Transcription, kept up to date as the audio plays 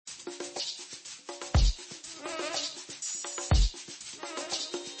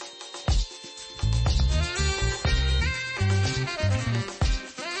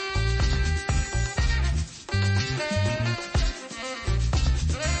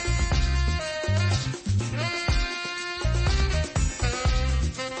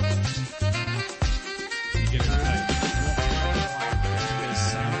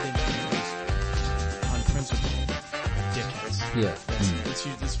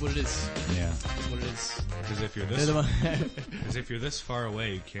what it is. Yeah. That's what it is. Because if you're this far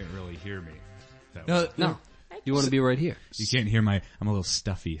away, you can't really hear me. No. You want to be right here. You can't hear I'm a little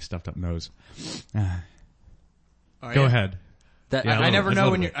stuffed up nose. Are Go you? ahead. I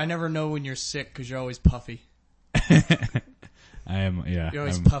never know when you're sick because you're always puffy. I am, yeah. You're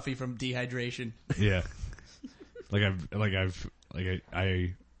always puffy from dehydration. Yeah.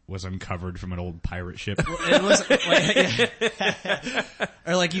 I was uncovered from an old pirate ship. It was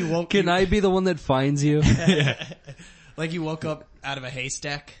or like you woke. Can I be the one that finds you? Like you woke up out of a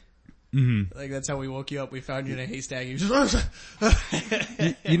haystack. Mm-hmm. Like that's how we woke you up. We found you in a haystack. You just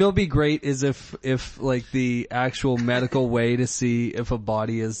You know, what'd be great is if like the actual medical way to see if a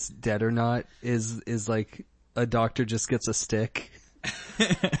body is dead or not is like a doctor just gets a stick.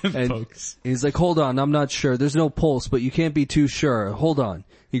 And Folks. he's like, hold on, I'm not sure. There's no pulse, but you can't be too sure. Hold on.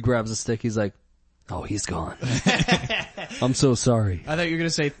 He grabs a stick. He's like, oh, he's gone. I'm so sorry. I thought you were gonna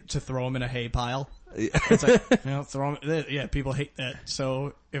say to throw him in a hay pile. It's like, throw him. Yeah, people hate that.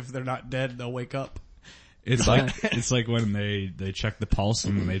 So if they're not dead, they'll wake up. It's like when they check the pulse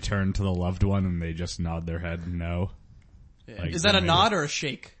and they turn to the loved one and they just nod their head no. Yeah. Like, Is that a maybe. nod or a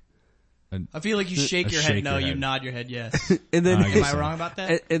shake? I feel like you shake your head no, you nod your head yes. And then, Am I wrong about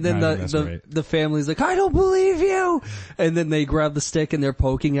that? and then No, that's right. the family's like, I don't believe you! And then they grab the stick and they're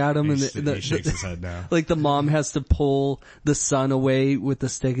poking at him, and He shakes his head now. like the mom has to pull the son away with the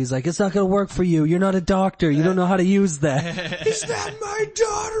stick. He's like, it's not gonna work for you. You're not a doctor. You don't know how to use that. Is that my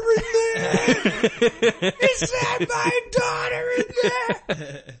daughter in there? Is that my daughter in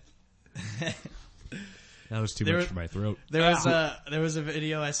there? That was too much for my throat. There was a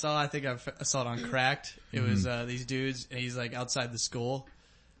video I saw. I think I saw it on Cracked. It was these dudes, and he's like outside the school,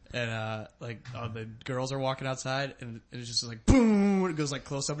 and the girls are walking outside, and it's just like boom. It goes like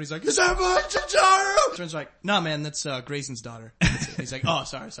close up, and he's like, "Is that my daughter?" Turns like, "No, man, that's Grayson's daughter." He's like, "Oh,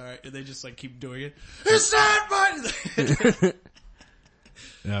 sorry." And they just like keep doing it. Is that my?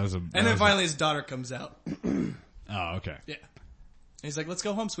 And then finally his daughter comes out. Oh, okay. Yeah. And he's like, "Let's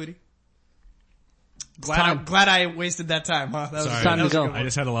go home, sweetie." Glad I wasted that time, huh? That was, Sorry, time to go. I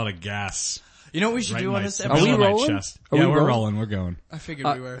just had a lot of gas. You know what we should do on this Are episode? we rolling? Chest. Are Yeah, we we're rolling? rolling. We're going. I figured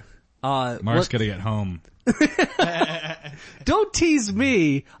we were. Mark's gotta get home. Don't tease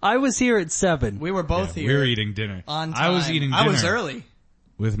me. I was here at 7. We were both Yeah, here. we were eating dinner. On time. I was eating dinner. I was early.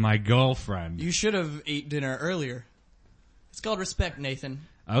 With my girlfriend. You should have ate dinner earlier. It's called respect, Nathan.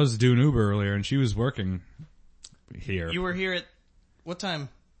 I was doing Uber earlier and she was working here. You were here at what time?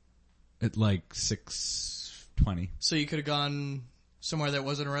 At like 6:20. So you could have gone somewhere that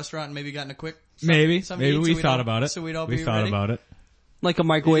wasn't a restaurant and maybe gotten a quick Maybe something to eat, we so thought about it. So we'd all we be thought ready. about it. Like a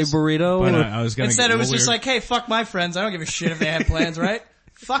microwave burrito? But or- I was gonna Instead get, it was well, just like, hey, fuck my friends. I don't give a shit if they have plans, right?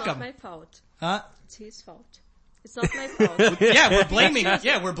 Fuck It's not them. my fault. Huh? It's his fault. It's not my fault. Yeah,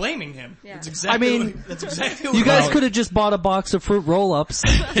 we're blaming him. Yeah. That's exactly that's exactly what You guys could have just bought a box of fruit roll-ups,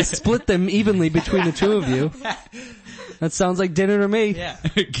 split them evenly between the two of you. That sounds like dinner to me. Yeah.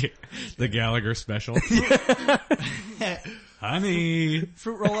 the Gallagher special. Honey.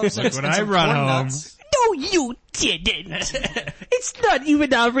 Fruit roll-ups Look and when some I brought corn home. nuts. No, you didn't. It's not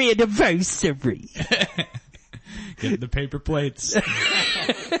even our anniversary. Get the paper plates.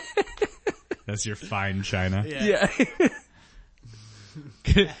 That's your fine china. Yeah.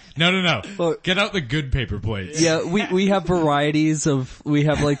 No. Well- Get out the good paper plates. Yeah, we have varieties of, we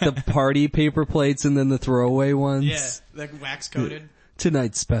have like the party paper plates and then the throwaway ones. Yeah, like wax coated.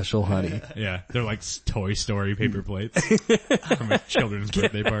 Tonight's special, honey. Yeah, they're like Toy Story paper plates from a children's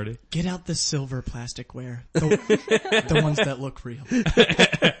birthday party. Get out the silver plasticware. The ones that look real.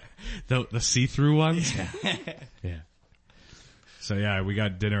 The see-through ones? Yeah. So yeah, we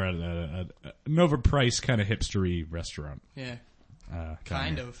got dinner at an overpriced kind of hipstery restaurant. Yeah,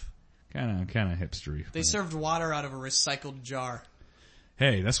 Kind of. of hipstery. They served water out of a recycled jar.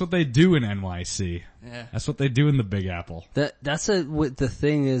 Hey, that's what they do in NYC. Yeah. That's what they do in the Big Apple. That's what the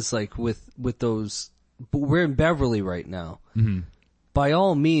thing is, like with those, but we're in Beverly right now. Mm-hmm. By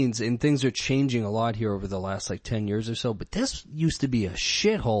all means, and things are changing a lot here over the last like 10 years or so, but this used to be a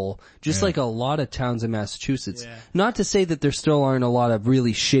shithole, just like a lot of towns in Massachusetts. Yeah. Not to say that there still aren't a lot of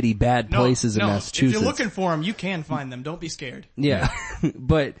really shitty, bad places in Massachusetts. If you're looking for them, you can find them. Don't be scared. Yeah.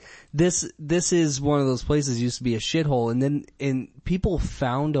 But this is one of those places used to be a shithole, and people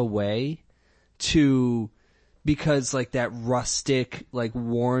found a way to, because like that rustic, like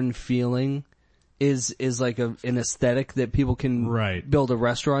worn feeling is like an aesthetic that people can build a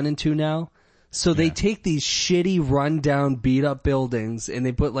restaurant into now. So they take these shitty, run-down, beat-up buildings and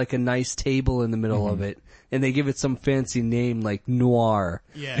they put like a nice table in the middle of it, and they give it some fancy name like Noir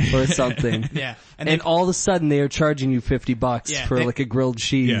Yeah. or something. Yeah. And all of a sudden they are charging you $50 Yeah, for they- like a grilled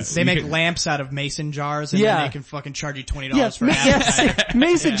cheese. They You make can- lamps out of mason jars, and Yeah. then they can fucking charge you $20 Yeah, for an appetizer. yes,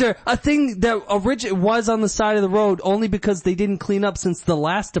 mason jar, a thing that was on the side of the road only because they didn't clean up since the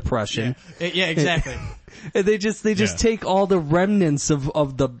last depression. Yeah, exactly. And they just Yeah. take all the remnants of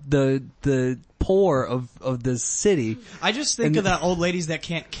the poor of the city. I just think of the old ladies that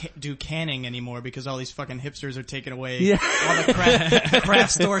can't do canning anymore because all these fucking hipsters are taking away all the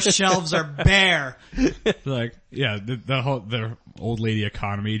craft store shelves are bare. Like, yeah, the old lady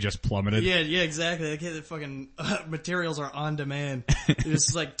economy just plummeted. Yeah, exactly. Like, the fucking materials are on demand. There's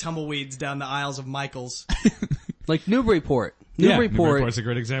just like tumbleweeds down the aisles of Michael's. Like Newburyport. Yeah, Newburyport. Newburyport's a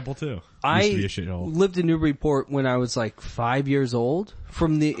great example too. Used to be a shithole. lived in Newburyport when I was like 5 years old.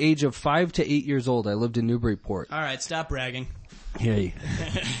 From the age of 5 to 8 years old, I lived in Newburyport. All right, stop bragging. Hey.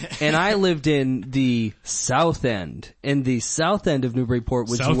 And I lived in the south end. And the south end of Newburyport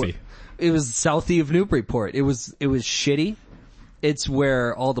was Southie. it was southie of Newburyport. It was shitty. It's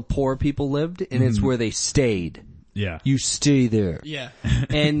where all the poor people lived, and it's where they stayed. Yeah. You stay there. Yeah.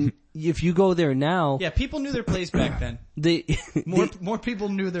 And if you go there now, Yeah, people knew their place back then. More people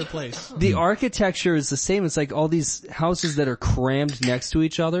knew their place. the architecture is the same. It's like all these houses that are crammed next to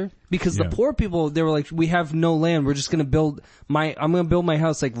each other. Because the Yeah. poor people, they were like, we have no land. We're just gonna I'm gonna build my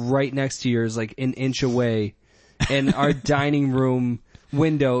house like right next to yours, like an inch away. And our dining room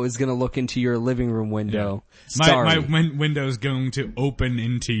window is gonna look into your living room window. My Sorry. window's going to open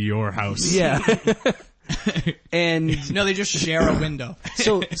into your house. Yeah. And No, they just share a window.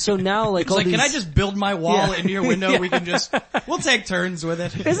 so now like It's all like, these, can I just build my wall Yeah. into your window? We can we'll take turns with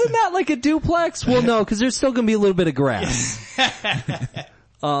it. isn't that like a duplex? Well, no, because there's still gonna be a little bit of grass.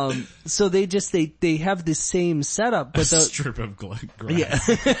 So they have the same setup, A but strip of grass.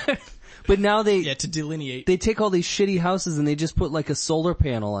 yeah. But now Yeah, to delineate. they take all these shitty houses and they just put like a solar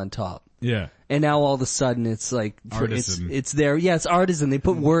panel on top. Yeah. And now all of a sudden it's like, Artisan. it's there. Yeah, it's artisan. They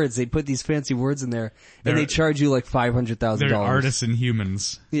put words, they put these fancy words in there and they charge you like $500,000. They're artisan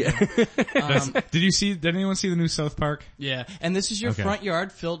humans. Yeah. Did anyone see the new South Park? Yeah, and this is your Okay. front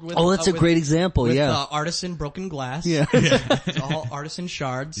yard filled with. Oh, that's a with- great example. With, Yeah. artisan broken glass. Yeah. It's all artisan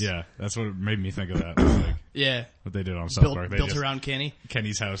shards. Yeah, that's what made me think of that. Like, Yeah. what they did on South Park. They Built just, around Kenny.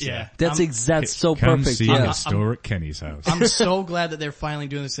 Kenny's house. Yeah. Yeah. That's so Come perfect. see Yeah. the store at Kenny's house. I'm so glad that they're finally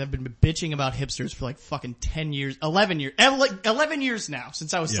doing this. I've been bitching about hipsters for like fucking 10 years, 11 years, 11 years now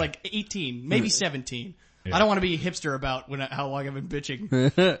since I was Yeah. like 18, maybe 17. Yeah. I don't want to be a hipster about how long I've been bitching.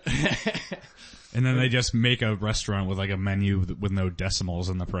 And then they just make a restaurant with like a menu with no decimals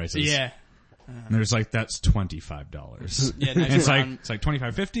in the prices. Yeah. And there's like, that's $25. Yeah, And nice it's like, round- it's like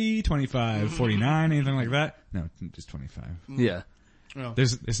 $25.50, $25.49, anything like that. No, just 25. Yeah. Oh.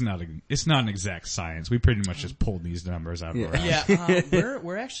 It's not an exact science. We pretty much just pulled these numbers out of our ass. Yeah,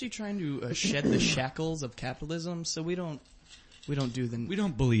 we're actually trying to shed the shackles of capitalism, so we don't do the. We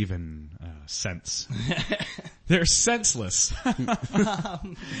don't believe in sense. They're senseless.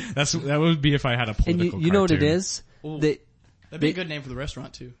 That would be if I had a And political you know what it cartoon. is? Ooh. They, That'd be a good name for the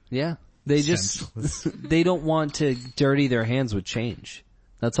restaurant too. yeah. They just, Senseless. they don't want to dirty their hands with change.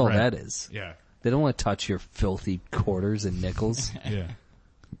 That's all Right. that is. Yeah. They don't want to touch your filthy quarters and nickels. Yeah.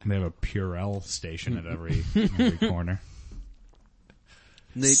 And they have a Purell station at every corner.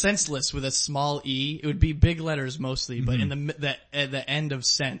 Senseless with a small e. It would be big letters mostly, but in at the end of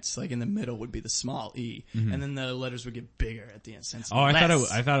sense, like in the middle, would be the small e, and then the letters would get bigger at the end. Senseless. Oh, I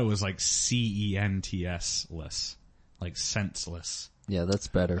thought it was like CENTS less. Like senseless. Yeah, that's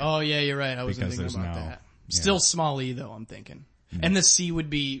better. Oh yeah, you're right. I wasn't Because thinking there's about no- that. yeah. Still small e though. I'm thinking. And the C would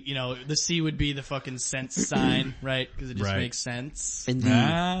be, the C would be the fucking sense sign, right? Because it just Right. makes sense. And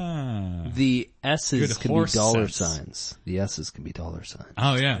the S's Good can be horse dollar sense. signs. The S's can be dollar signs.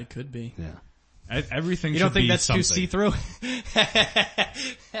 Oh yeah. It could be. Yeah. Everything You should don't think be that's something. too see-through?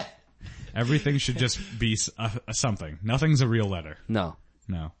 Everything should just be a something. Nothing's a real letter. No.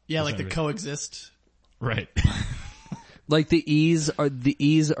 No. Yeah, Just like the everything. coexist. Right. Like the E's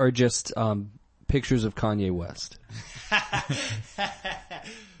are just, pictures of Kanye West.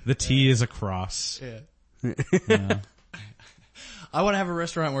 The T is a cross. Yeah. I want to have a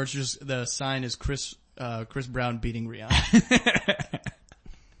restaurant where it's just, the sign is Chris Brown beating Rihanna.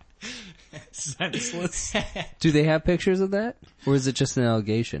 Senseless. Do they have pictures of that? Or is it just an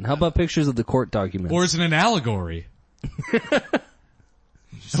allegation? How about pictures of the court documents? Or is it an allegory?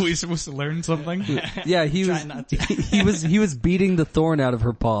 Are we supposed to learn something? yeah, he was, Try not to. he was beating the thorn out of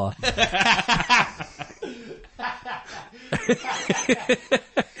her paw.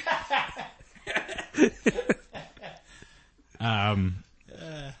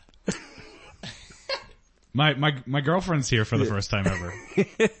 My girlfriend's here for the first time ever.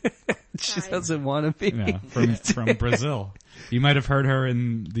 She Hi. doesn't want to be. Yeah, from Brazil. You might have heard her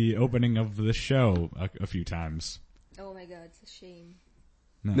in the opening of the show a few times. Oh my god, it's a shame.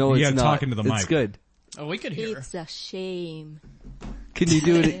 No, yeah, it's not. talking to the mic. It's good. Oh, we could hear her. It's a shame. Can you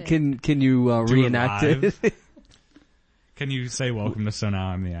do it? Can you Do it reenact it? live? Can you say welcome to So Now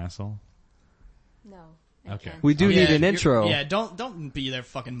I'm the Asshole? No. I Okay. can't. We do need an you're- intro. Yeah, don't be there,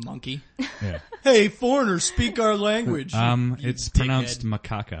 fucking monkey. Yeah. Hey, foreigner, speak our language. It's pronounced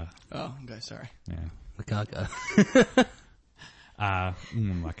macaca. Oh, okay, sorry. Yeah. Macaca.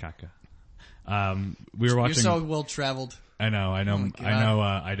 Macaca. We were You're watching. so well traveled. I know. my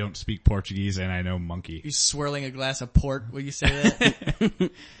God. I don't speak Portuguese, and I know monkey. You swirling a glass of port when you say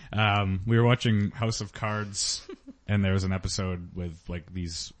that. We were watching House of Cards, and there was an episode with like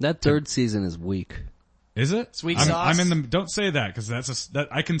these. That third season is weak. Is it? Sweet I'm, sauce? I'm in the. Don't say that because that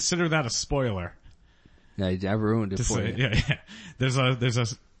I consider that a spoiler. Yeah, I ruined it To for say, you. yeah. There's a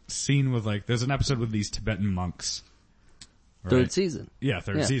scene with like there's an episode with these Tibetan monks. Third right? season. Yeah,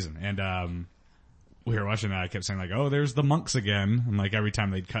 third Yeah. season. And we were watching that, I kept saying like, oh, there's the monks again. And like every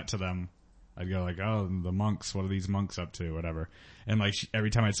time they'd cut to them, I'd go like, oh, the monks, what are these monks up to? Whatever. And like every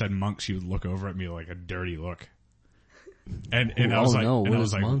time I said monks, she would look over at me like a dirty look. And I was like, no, and what I was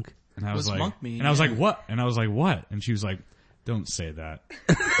is like, monk? and I was What's like, monk mean? and I was like, what? And I was like, what? And she was like, don't say that.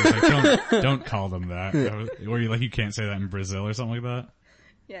 I was like, don't call them that. Or you like, you can't say that in Brazil or something like that.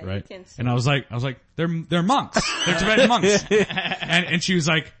 Yeah, Right. you can And I was like, they're monks. They're Tibetan monks. And she was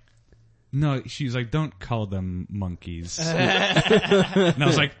like, no, she was like, don't call them monkeys. And I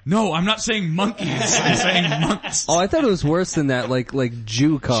was like, no, I'm not saying monkeys. I'm saying monks. Oh, I thought it was worse than that, like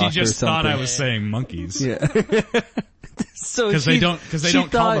Jew cock She or just something. thought I was saying monkeys. Yeah. So Cause they she- don't she call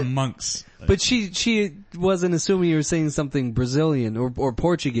thought- them monks. But she wasn't assuming you were saying something Brazilian or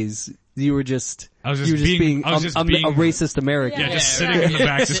Portuguese. You were just I was just you were just being- being, I was just a being- racist American. Yeah, just Yeah, sitting in the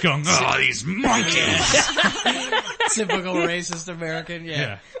back just going, oh, these monkeys. Typical racist American.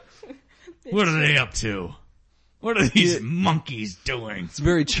 Yeah. What are they up to? What are these monkeys doing? It's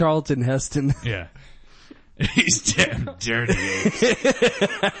very Charlton Heston. Yeah. These damn dirty apes.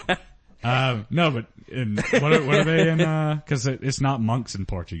 No, but what are they in, cause it's not monks in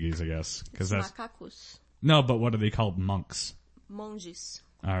Portuguese, I guess. Cause that's, Macacos. no, but what are they called? Monks. Monges.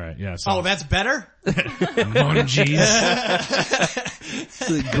 Alright, yeah. So, Oh, that's better? mongees.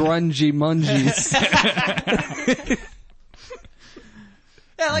 The grungy mungies.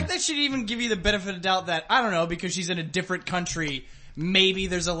 Yeah, like they should even give you the benefit of the doubt that, I don't know, because she's in a different country, maybe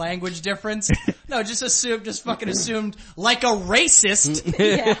there's a language difference. No, just fucking assumed, like a racist,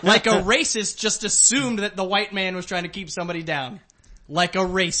 like a racist just assumed that the white man was trying to keep somebody down. Like a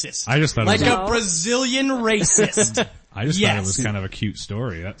racist. I just thought like it was, a Brazilian racist. I just thought it yes. was kind of a cute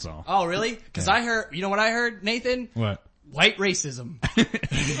story, that's all. Oh, really? Cause I heard, you know what I heard, Nathan? What? White racism.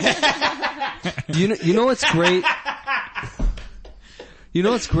 You know what's great? You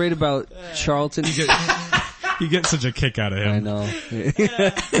know what's great about Charlton? You get such a kick out of him. I know.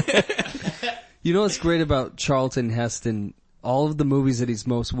 You know what's great about Charlton Heston? All of the movies that he's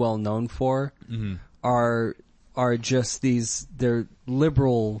most well known for are just these. They're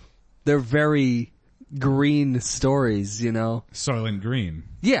liberal. They're very green stories. You know. Soylent Green.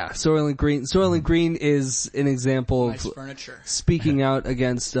 Yeah, Soylent Green. Soylent Green is an example Nice of furniture. speaking out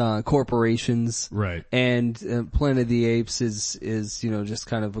against corporations. Right. And Planet of the Apes is you know just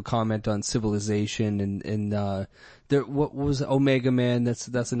kind of a comment on civilization and there what was Omega Man, that's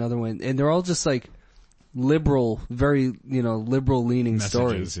another one, and they're all just like liberal, very liberal leaning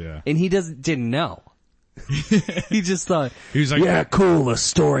Messages, stories. yeah. And he didn't know. He just thought, He was like, yeah, cool, a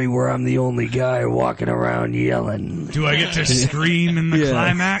story where I'm the only guy walking around yelling. do I get to scream in the Yeah.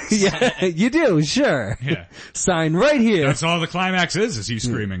 climax? Yeah, you do, sure. Yeah. Sign right here. That's all the climax is you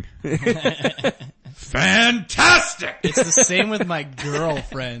screaming. Fantastic! It's the same with my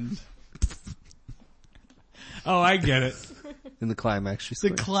girlfriend. Oh, I get it. In the climax, she's The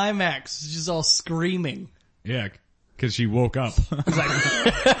like, climax, she's all screaming. Yeah, cause she woke up. Oh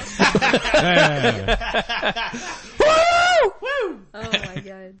my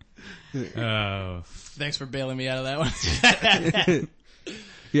god. Oh. Thanks for bailing me out of that one.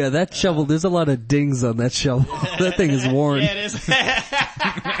 yeah, that shovel, there's a lot of dings on that shovel. That thing is worn. Yeah, it is.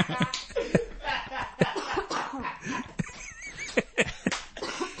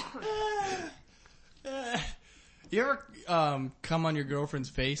 You ever come on your girlfriend's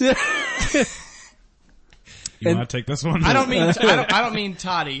face? You wanna take this one? I don't mean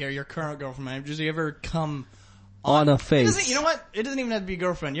Toddy or your current girlfriend. Just you ever come On a It face. doesn't, you know what? It doesn't even have to be a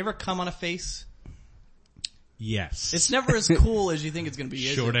girlfriend. You ever come on a face? Yes. It's never as cool as you think it's going to be.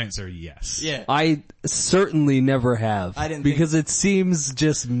 Short is it? answer, yes. Yeah. I certainly never have. I didn't because it seems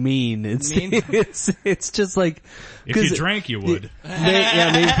just mean. It's Mean? it's just like If you drank, you would.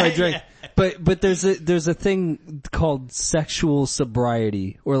 maybe if I drank. But there's a thing called sexual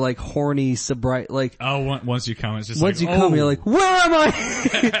sobriety or like horny sobriety. Like Once you come, it's just once like, you come, you're like, where am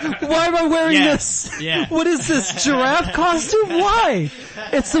I? Why am I wearing this? Yeah. What is this giraffe costume? Why?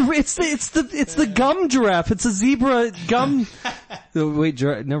 It's the gum giraffe. It's a zebra gum. Oh, wait,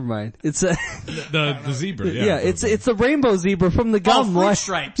 never mind. It's a the zebra, yeah. yeah. It's a rainbow zebra from the gum. Fruit Why-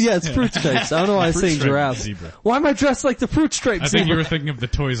 Stripes. Yeah, it's fruit stripes. I don't know why I was Fruit saying stripe giraffe. zebra. Why am I dressed like the fruit stripe I think you zebra? were thinking of the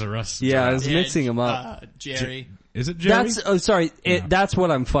Toys R Us. Yeah, I giraffe. was mixing them up. Jerry. Is it Jerry? Sorry. That's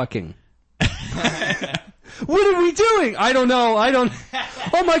what I'm fucking. What are we doing? I don't know.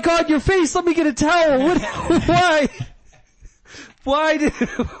 Oh my god, your face. Let me get a towel. Why? Why did...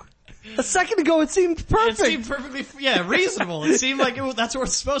 A second ago it seemed perfect. It seemed perfectly, reasonable. It seemed like that's where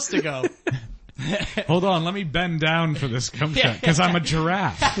it's supposed to go. Hold on, let me bend down for this cum shot, because I'm a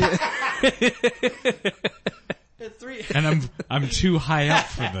giraffe. And I'm too high up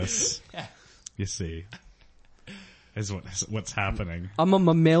for this. You see. Is what's happening. I'm a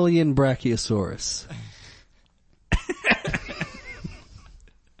mammalian brachiosaurus.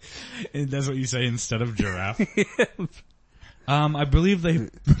 And that's what you say instead of giraffe? I believe they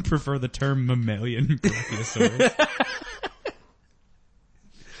prefer the term mammalian brachiosaurus.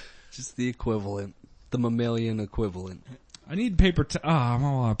 Just the equivalent. The mammalian equivalent. I need paper I'm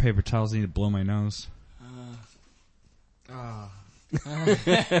all out of paper towels. I need to blow my nose.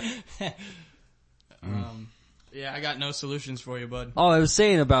 Yeah, I got no solutions for you, bud. Oh, I was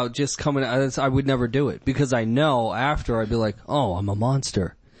saying about just coming, I would never do it because I know after I'd be like, oh, I'm a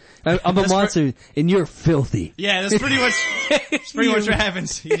monster. I'm a monster and you're filthy. Yeah, that's pretty much, what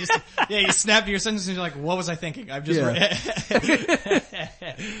happens. You just, you snap to your sentence and you're like, what was I thinking? I've just,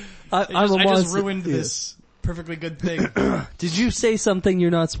 I just ruined this perfectly good thing. Did you say something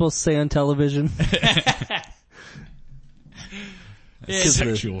you're not supposed to say on television?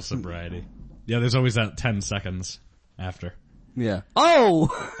 Sexual sobriety. Yeah, there's always that 10 seconds after. Yeah. Oh!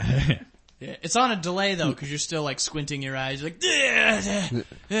 Yeah, it's on a delay though, cause you're still like squinting your eyes, you're like, and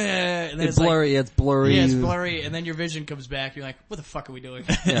then It's blurry, it's blurry. Yeah, it's blurry, and then your vision comes back, you're like, what the fuck are we doing?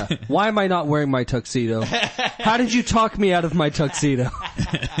 Yeah. Why am I not wearing my tuxedo? How did you talk me out of my tuxedo?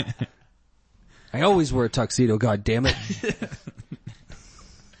 I always wear a tuxedo, god damn it.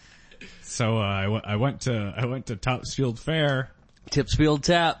 So, I went to Topsfield Fair. Tipsfield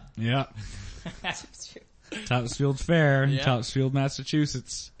Tap. Yeah. Topsfield Fair in Yeah. Topsfield,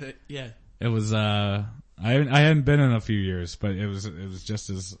 Massachusetts. Yeah. It was, I hadn't been in a few years, but it was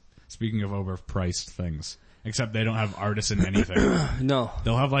just as, speaking of overpriced things, except they don't have artisan anything. No.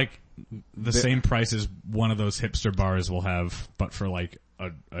 They'll have like the same price as one of those hipster bars will have, but for like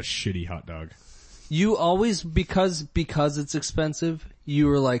a shitty hot dog. You always, because it's expensive, you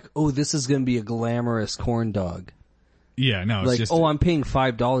were like, oh, this is gonna be a glamorous corn dog. Yeah, no, it's Like, just, oh, I'm paying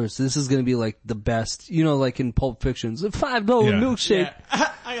 $5. This is gonna be like the best, you know, like in Pulp Fiction, it's a $5 Yeah. milkshake. Yeah.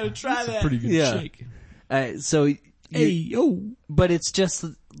 I gotta try that. pretty good Yeah. shake. So, but it's just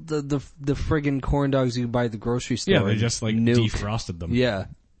the friggin' corn dogs you buy at the grocery store. Yeah, they just like Nuke. defrosted them. Yeah.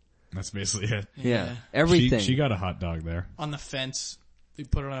 That's basically it. Yeah. Everything. She got a hot dog there. On the fence. We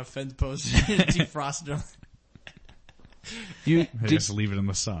put it on a fence post, defrosted them. You, They just leave it in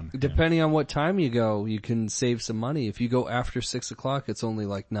the sun. depending on what time you go, you can save some money. If you go after 6 o'clock, it's only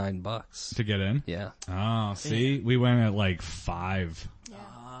like $9. To get in? Yeah. Oh, see? We went at like 5.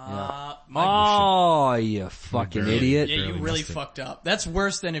 Oh, you fucking barely- idiot. Yeah, you Barely really missed it. fucked up. That's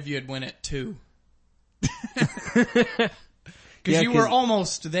worse than if you had went at 2. Cause Yeah, you were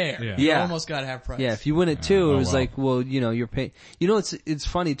almost there. Yeah. You Yeah. almost got half price. Yeah, if you win at 2, it oh, was well. like, well, you know, you're paying, you know, it's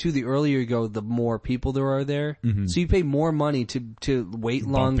funny too, the earlier you go, the more people there are there. Mm-hmm. So you pay more money to wait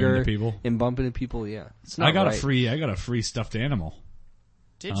longer. into people. And bump into people, yeah. It's not I got right. a free stuffed animal.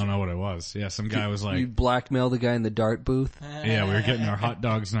 Did I you? don't know what it was. Yeah, some guy was You like, blackmail the guy in the dart booth. yeah, we were getting our hot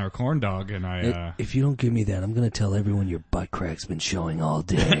dogs and our corn dog, and I, If you don't give me that, I'm gonna tell everyone your butt crack's been showing all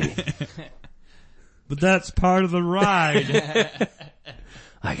day. but that's part of the ride.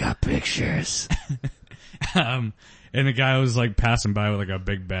 I got pictures. And the guy was like passing by with like a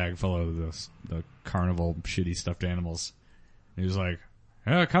big bag full of the carnival shitty stuffed animals. He was like,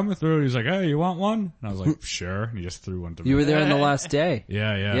 yeah, coming through. He was like, hey, you want one? And I was like, sure. And he just threw one to me. You were there on the last day.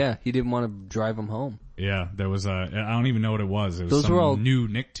 Yeah. Yeah, he didn't want to drive him home. Yeah, there was I don't even know what it was. It was Those some were all- new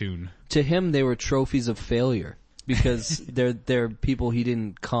Nicktoon. To him, they were trophies of failure because they're people he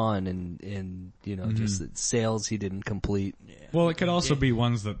didn't con and you know just sales he didn't complete. Well, it could also be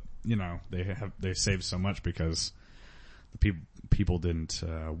ones that they saved so much because the people didn't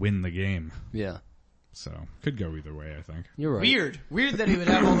win the game. Yeah. So could go either way, I think. You're right. Weird that he would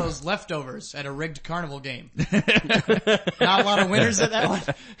have all those leftovers at a rigged carnival game. Not a lot of winners at that one.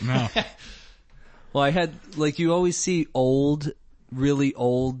 No. Well, I had, like, you always see really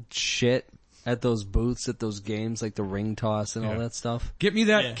old shit at those booths, at those games, like the ring toss and all that stuff. Get me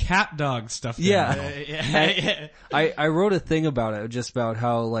that Yeah. cat dog stuff. Yeah. Yeah. I wrote a thing about it, just about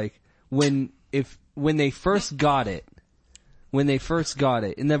how, like, when they first got it, and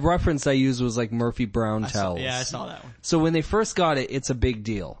the reference I used was like Murphy Brown tells. I saw that one. So when they first got it, it's a big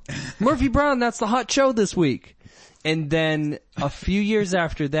deal. Murphy Brown, that's the hot show this week. And then a few years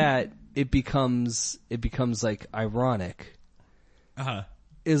after that, it becomes like ironic. Uh-huh.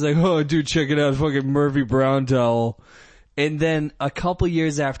 It's like, oh dude, check it out, fucking Murphy Brown towel. And then a couple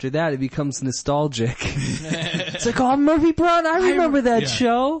years after that, it becomes nostalgic. It's like, oh, Murphy Brown, I remember that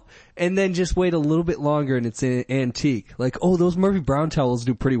show. And then just wait a little bit longer and it's an antique. Like, oh, those Murphy Brown towels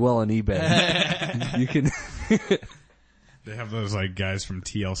do pretty well on eBay. You can... They have those like guys from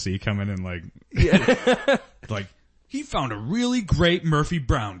TLC come in and like, like, he found a really great Murphy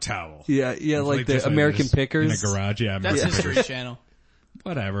Brown towel. Yeah, like the just, American just Pickers. in a garage. Yeah, That's American History Channel.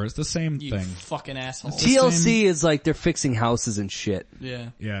 Whatever, it's the same You thing. fucking asshole. TLC is like they're fixing houses and shit. Yeah.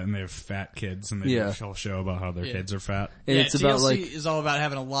 Yeah, and they have fat kids, and they do a whole show about how their kids are fat. And Yeah, it's about TLC like, is all about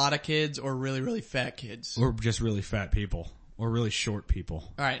having a lot of kids or really, really fat kids. Or just really fat people. Or really short people.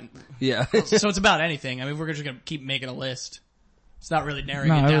 Alright. yeah. So it's about anything. I mean, we're just gonna keep making a list. It's not really narrowing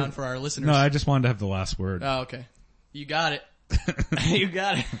No, it I down would- for our listeners. No, I just wanted to have the last word. Oh, okay. You got it. You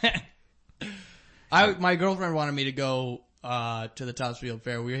got it. My girlfriend wanted me to go to the Topsfield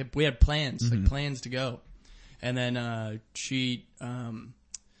Fair. We had plans, like plans to go. And then she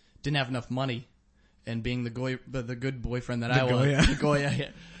didn't have enough money. And being the good boyfriend that I was,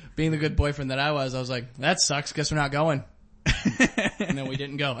 being the good boyfriend that I was like, that sucks, guess we're not going. And then we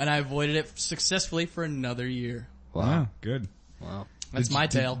didn't go. And I avoided it successfully for another year. Wow, good. Wow. That's my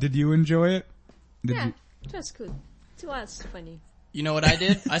tale. Did you enjoy it? Yeah, it was good. It was funny. You know what I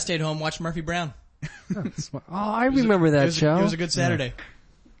did? I stayed home, watched Murphy Brown. Oh, I remember that show. It was a good Saturday.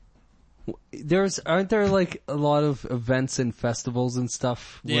 Aren't there like a lot of events and festivals and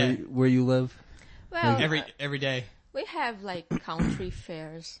stuff where you live? Well, Every day. we have like country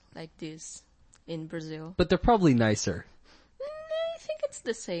fairs like this in Brazil. But they're probably nicer. I think it's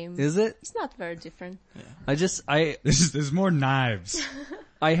the same. Is it? It's not very different. There's more knives.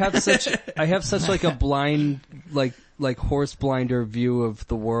 I have such like a blind, like horse blinder view of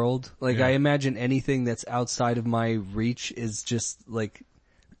the world. Like I imagine anything that's outside of my reach is just like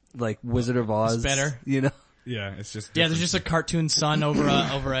Wizard of Oz. It's better. You know? Yeah, it's just Yeah, there's just a cartoon sun over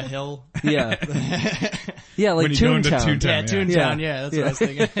a hill. Yeah. Yeah, like when you go into Toontown. Toontown. Yeah, Toontown. Yeah. Yeah, that's what I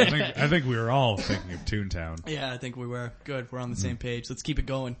was thinking. I think we were all thinking of Toontown. Yeah, I think we were. Good, we're on the same page. Let's keep it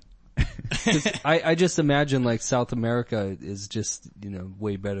going. I just imagine like South America is just,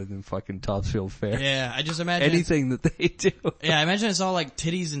 way better than fucking Topsfield Fair. Yeah, I just imagine Anything that they do. Yeah, I imagine it's all like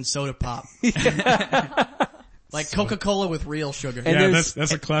titties and soda pop. Like Coca-Cola with real sugar. And Yeah, there's-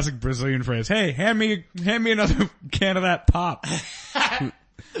 that's a classic Brazilian phrase. Hey, hand me another can of that pop.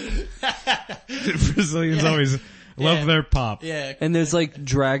 Brazilians always love their pop. Yeah. And there's like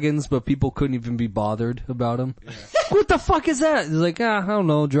dragons, but people couldn't even be bothered about them. What the fuck is that? It's like, I don't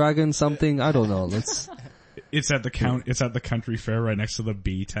know, dragon something. I don't know. It's at the country fair right next to the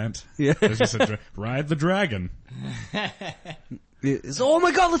bee tent. Yeah. There's just ride the dragon. It's, oh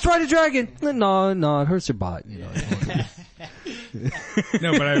my god, let's ride a dragon. No, it hurts your butt.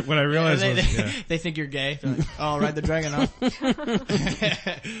 No, but what I realized was, They think you're gay. They're like, oh, ride the dragon, huh?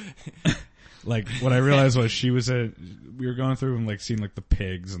 like, what I realized was we were going through and like seeing like the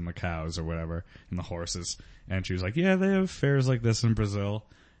pigs and the cows or whatever and the horses. And she was like, yeah, they have fairs like this in Brazil.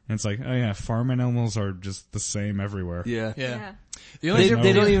 And it's like, oh yeah, farm animals are just the same everywhere. Yeah. Yeah. The They, only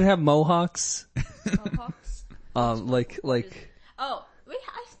they don't even have mohawks. Mohawks. Like, Oh,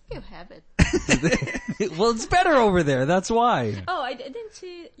 I think you have it. well, it's better over there. That's why. Oh, I didn't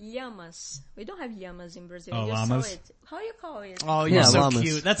see llamas. We don't have llamas in Brazil. Oh, I just llamas? saw it. How you call it? Oh, you're Yeah, so llamas.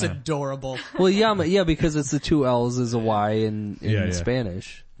 cute. That's adorable. Well, yeah, because it's the two L's is a Y in Yeah.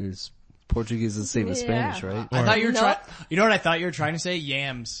 Spanish. There's Portuguese is the same as Yeah. Spanish, right? I thought you were No. you know what I thought you were trying to say?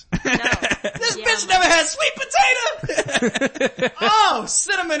 Yams. No. This bitch never had sweet potato! Oh,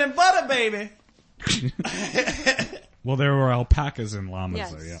 cinnamon and butter, baby. Well, there were alpacas and llamas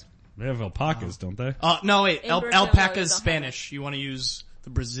Yes. there, yeah. They have alpacas, don't they? No, wait. In Brazil, no, Alpaca you is don't have Spanish. You want to use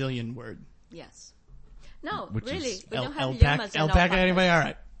the Brazilian word. Yes. No, Which really. is We don't have llamas and Alpaca, alpacas. anybody? All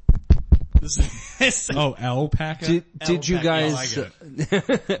right. Oh, alpaca. Did you guys? Oh,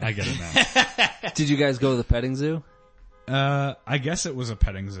 I get it now. Did you guys go to the petting zoo? I guess it was a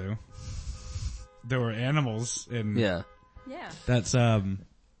petting zoo. There were animals in. Yeah. Yeah. That's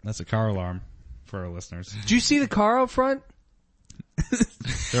a car alarm for our listeners. Did you see the car out front?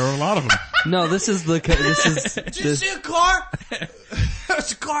 There were a lot of them. No, this is the. Did you see a car?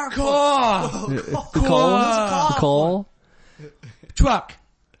 It's a car. The call. Truck.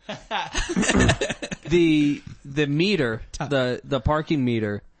 The meter, the parking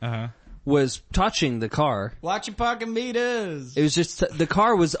meter Uh-huh. was touching the car. Watch your parking meters. It was just the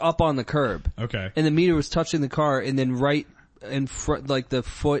car was up on the curb, Okay. and the meter was touching the car, and then right in front, like the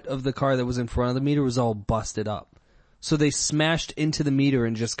foot of the car that was in front of the meter was all busted up. So they smashed into the meter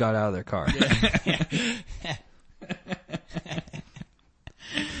and just got out of their car.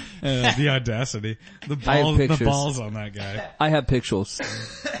 The audacity. The I have balls, the pictures. balls on that guy. I have pictures.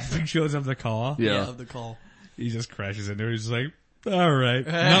 Pictures of the car. Yeah. Of the call. He just crashes into it. He's just like, alright,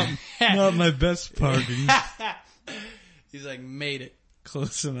 not my best parking. He's like, made it.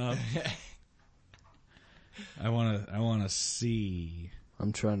 Close enough. I wanna see.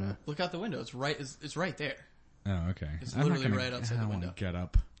 I'm trying to. Look out the window. It's right there. Oh, okay. It's I'm not literally gonna- right outside I the don't wanna window. Get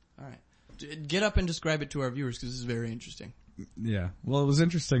up. All right. Get up and describe it to our viewers because this is very interesting. Yeah. Well, it was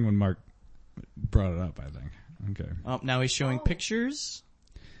interesting when Mark brought it up, I think. Okay. Now he's showing pictures.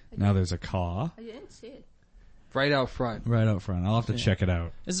 Now there's a car I didn't see it. Right out front. right out front. I'll have to check it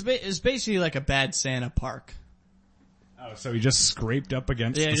out. It's basically like a bad Santa park. Oh, so he just scraped up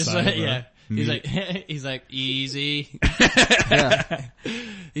against Yeah, the just side like, of the yeah. meat. He's like easy. Yeah.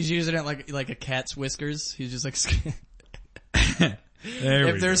 He's using it like a cat's whiskers. He's just like, There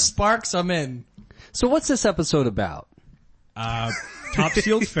we if there's sparks, I'm in. So what's this episode about? go.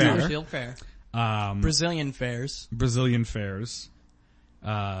 Topsfield Fair, Field fair. um, Brazilian fairs. Brazilian fairs,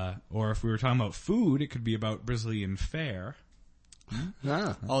 or if we were talking about food, it could be about Brazilian fare.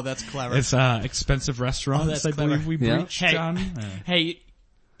 Ah. Oh, that's clever. It's expensive restaurants. that's I clever. believe we Yeah. breached Hey. on. Hey,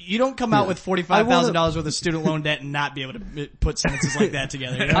 you don't come out with $45,000 worth of student loan debt and not be able to put sentences like that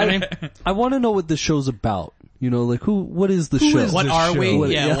together. You know what I mean? I want to know what the show's about. You know, like what is the show? is What this are show? we? What-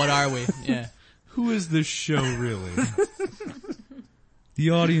 Yeah, yeah. what are we? Yeah. Who is this show really?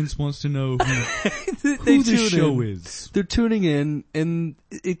 The audience wants to know who They this tune show in. is. They're tuning in, and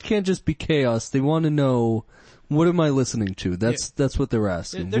it can't just be chaos. They want to know, what am I listening to? That's what they're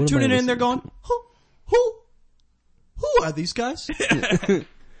asking. They're What am I tuning in. They're listening going, who are these guys?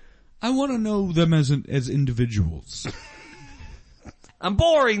 I want to know them as individuals. to? I'm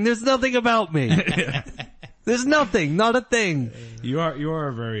boring. There's nothing about me. There's nothing. Not a thing. You are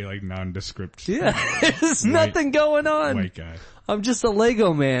a very like nondescript Yeah. There's nothing going on. white guy. I'm just a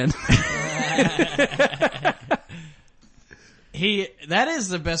Lego man. That is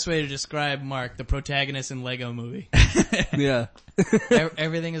the best way to describe Mark, the protagonist in Lego Movie. Yeah.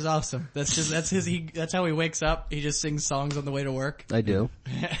 Everything is awesome. That's how he wakes up. He just sings songs on the way to work. I do.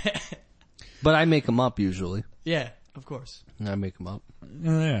 But I make them up usually. Yeah, of course. I make them up. Oh,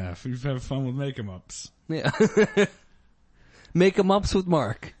 yeah, if you've had fun with make-em-ups. Yeah. Make 'em ups with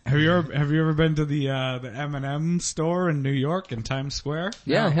Mark. Have you ever been to the M&M store in New York in Times Square?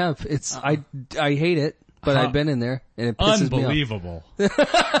 Yeah, I have. It's I hate it, but I've been in there and it pisses me off. Unbelievable. Do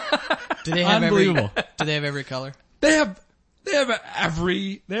they have Unbelievable. Do they have every color? They have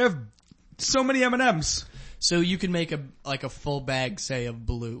so many M&Ms. So you can make a full bag, say, of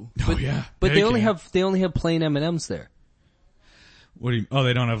blue. Oh yeah. But Yeah, they you only can. have plain M&Ms there. What do you? Oh,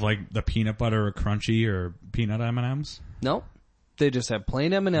 they don't have like the peanut butter or crunchy or peanut M&Ms. No. They just have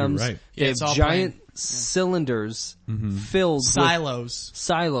plain M&Ms. You're right. They Yeah, it's have all giant cylinders filled Silos. with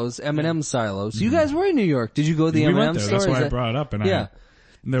silos, M&M silos. You guys were in New York. Did you go to the We M&M went there. store? That's Is why I that- brought it up. And Yeah.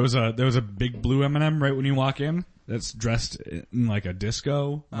 there was a big blue M&M right when you walk in. That's dressed in like a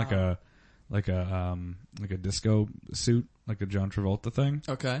disco, like a disco suit, like a John Travolta thing.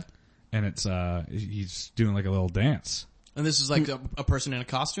 Okay. And it's he's doing like a little dance. And this is like a person in a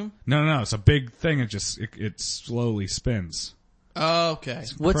costume? No, it's a big thing. It slowly spins. Oh, okay.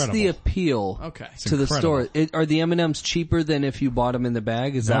 What's the incredible. appeal Okay. to the incredible. store? Are the M&Ms cheaper than if you bought them in the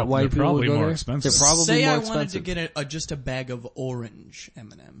bag? Is No, that why they're people probably would go more there? expensive. They're probably Say more I expensive. wanted to get just a bag of orange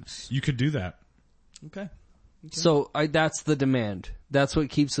M&Ms. You could do that. Okay. So that's the demand. That's what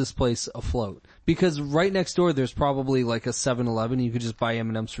keeps this place afloat. Because right next door, there's probably like a 7-Eleven. You could just buy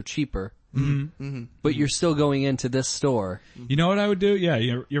M&Ms for cheaper. Mm-hmm. But you're still going into this store. You know what I would do? Yeah,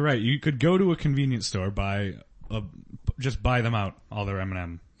 you're right. You could go to a convenience store, just buy them out, all their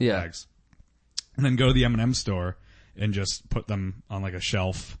M&M Yeah. bags. And then go to the M&M store and just put them on like a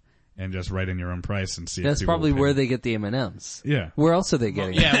shelf and just write in your own price and see. That's if people probably will pay. where they get the M&Ms. Yeah. Where else are they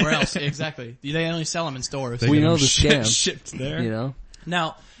getting it? Yeah, where else? Exactly. They only sell them in stores. They We get know them the scam. shipped there. You know?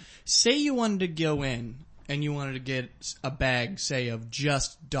 Now, say you wanted to go in and you wanted to get a bag, say, of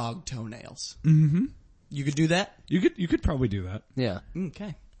just dog toenails. Mm-hmm. You could do that? You could probably do that. Yeah.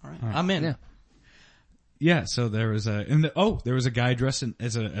 Okay. All right. I'm in. Yeah. Yeah. So there was there was a guy dressed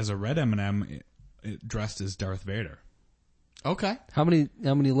as a red M&M, dressed as Darth Vader. Okay. How many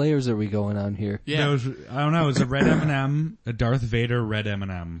layers are we going on here? Yeah. I don't know. It was a red M&M, a Darth Vader red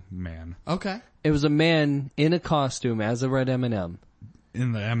M&M man. Okay. It was a man in a costume as a red M&M.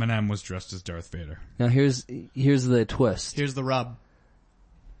 And the M&M was dressed as Darth Vader. Now here's the twist. Here's the rub.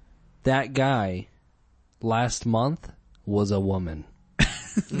 That guy last month was a woman.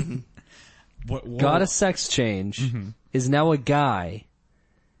 What Got a sex change, is now a guy.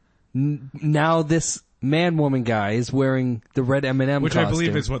 Now this man-woman guy is wearing the red M&M which costume. I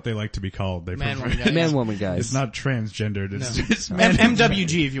believe is what they like to be called. They Man, prefer- woman, guys. Man-woman guys. It's not transgendered. It's No. just man,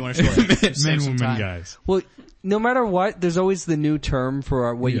 MWG if you want to short it. Save men some woman time. guys. Well, no matter what, there's always the new term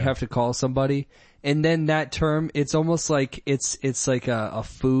for what you Yeah. have to call somebody. And then that term, it's almost like it's like a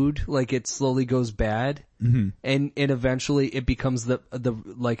food, like it slowly goes bad. Mm-hmm. And eventually it becomes the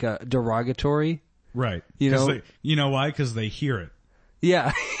like a derogatory. Right. You 'Cause know? you know why? Because they hear it.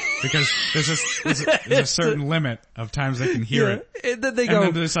 Yeah. Because there's a certain limit of times they can hear it. And then they And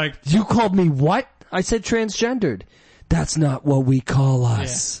go, then it's like, you called me what? I said transgendered. That's not what we call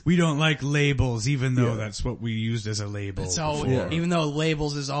us. we don't like labels, even though that's what we used as a label. It's all, before. even though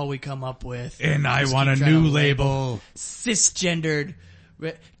labels is all we come up with. And I Just want a keep trying new to label. Cisgendered.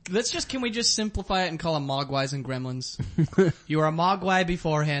 Can we just simplify it and call them mogwais and gremlins? You were a mogwai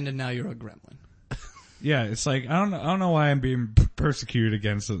beforehand and now you're a gremlin. Yeah, it's like I don't know why I'm being persecuted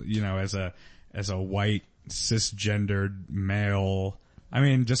against as a white cisgendered male. I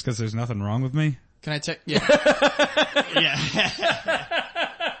mean, just because there's nothing wrong with me. Can I check? Yeah. Yeah.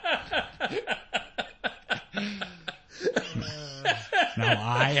 Now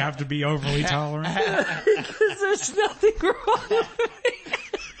I have to be overly tolerant. There's nothing wrong with me.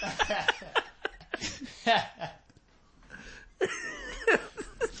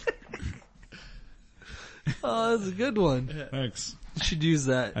 Oh, that's a good one. Thanks. You should use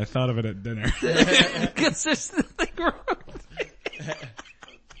that. I thought of it at dinner. Because there's nothing wrong with me.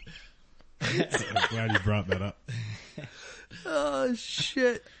 I'm glad you brought that up. Oh,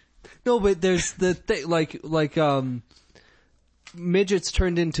 shit. No, but there's the thing, like, midgets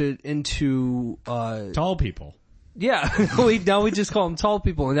turned into, Tall people. yeah, now we just call them tall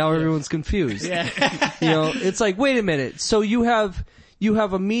people and now everyone's confused. Yeah. You know, it's like, wait a minute, so you have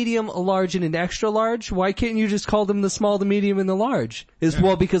a medium, a large, and an extra large? Why can't you just call them the small, the medium, and the large?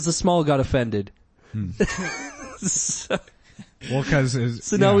 Well, because the small got offended. Well, because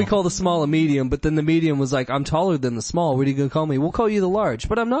So now we call the small a medium, but then the medium was like, I'm taller than the small, what are you gonna call me? We'll call you the large.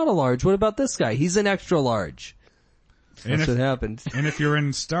 But I'm not a large, what about this guy? He's an extra large. That's what happened. And if you're in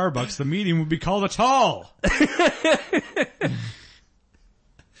Starbucks, the medium would be called a tall.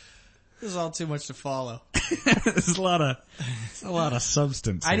 This is all too much to follow. There's a lot of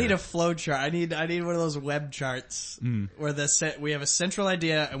substance. I here. need a flow chart. I need one of those web charts where we have a central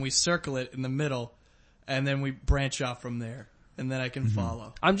idea and we circle it in the middle and then we branch off from there and then I can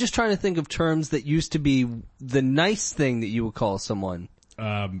follow. I'm just trying to think of terms that used to be the nice thing that you would call someone.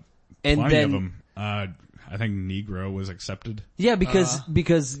 And plenty then, of them. I think Negro was accepted. yeah, because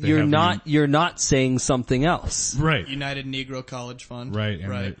you're have not saying something else. Right. United Negro College Fund. Right. And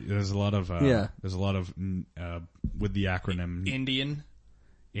Right. there's a lot of Yeah. there's a lot of with the acronym Indian.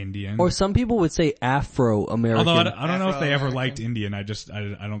 Indian. Or some people would say Afro-American. Although I don't know if they ever Afro-American. liked Indian. I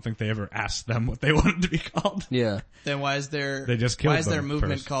don't think they ever asked them what they wanted to be called. Yeah. Then why is there They just killed why is their them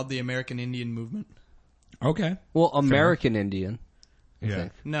movement first. called the American Indian Movement? Okay. Well, American Indian. Yeah.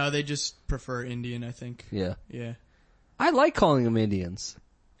 think. No, they just prefer Indian, I think. Yeah. Yeah. I like calling them Indians.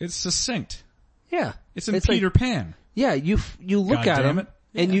 It's succinct. Yeah. It's in like- Peter Pan. Yeah, you look God at damn them,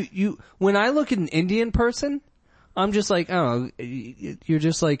 it. and you when I look at an Indian person, I'm just like, oh, you're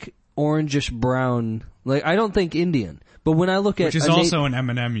just like orangish brown. Like, I don't think Indian. But when I look at Which is also an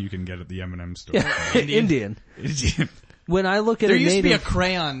M&M you can get at the M&M store. Indian. Indian. When I look at There a used to be a native,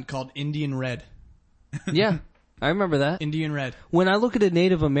 crayon called Indian Red. yeah, I remember that. Indian Red. When I look at a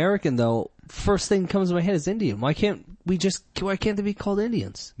Native American, though, first thing that comes to my head is Indian. Why can't they be called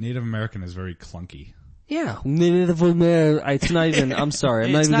Indians? Native American is very clunky. Yeah, Native American. It's not even. I'm sorry.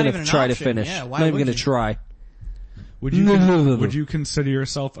 I'm not It's even not going even to an try to option. finish. Yeah, I'm why not even would going to you? try. Would you consider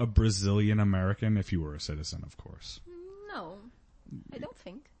yourself a Brazilian American if you were a citizen, of course? No, I don't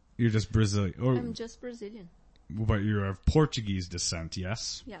think. You're just Brazilian. Or I'm just Brazilian. but you're of Portuguese descent,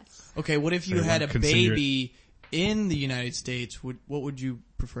 yes? Yes. Okay, what if you They had a won't consider baby in the United States? What would you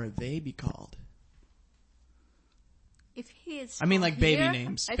prefer they be called? If he is, I mean, from like baby here,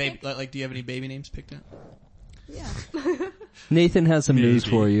 names. I Baby, think, like, do you have any baby names picked out? yeah. Nathan has some news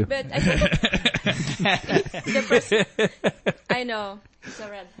for you. But I think the person, I know, it's a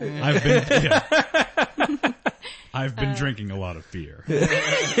redhead. I've been drinking a lot of beer. I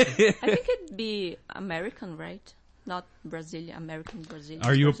think it'd be American, right? Not Brazilian, American Brazilian.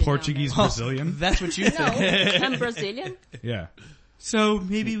 Are you a Brazilian, Portuguese American. Brazilian? That's what you No, think. I'm Brazilian. Yeah. So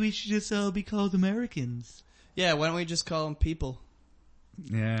maybe we should just all be called Americans. Yeah, why don't we just call them people?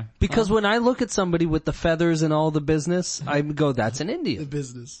 Yeah. Because when I look at somebody with the feathers and all the business, I go, that's an Indian.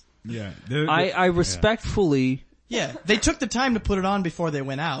 business. Yeah. I respectfully, Yeah, they took the time to put it on before they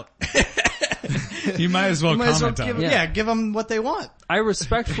went out. You might as well Might as well comment on give, it. Yeah. give them what they want. I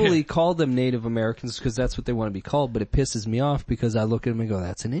respectfully call them Native Americans because that's what they want to be called, but it pisses me off because I look at them and go,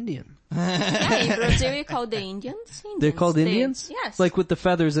 that's an Indian. Yeah, in Brazil we call the Indians. They're called They- Indians? Yes. Like with the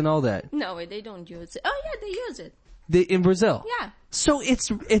feathers and all that. No, they don't use it. Oh yeah, they use it. In Brazil. Yeah. So it's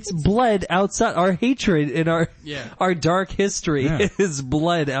bled outside our hatred and our dark history Yeah. is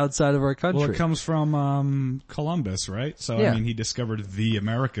bled outside of our country. Well, it comes from Columbus, right? So Yeah. I mean, he discovered the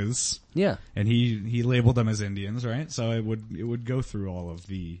Americas, yeah. and he labeled them as Indians, right? So it would go through all of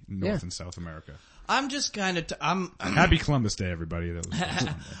the North Yeah. and South America. I'm just kind of, Happy Columbus Day, everybody. That was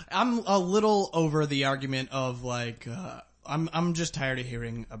I'm a little over the argument of like, I'm just tired of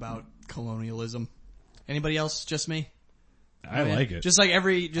hearing about colonialism. Anybody else? Just me? I like it. Just like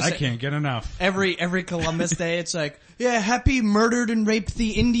I can't get enough. Every Columbus Day, it's like, yeah, happy murdered and raped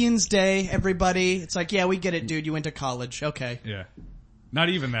the Indians Day, everybody. It's like, yeah, we get it, dude. You went to college. Okay. Yeah. Not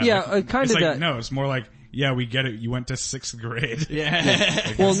even that. Yeah, Like, kinda it's like, that. No, it's more like, yeah, we get it. You went to 6th grade.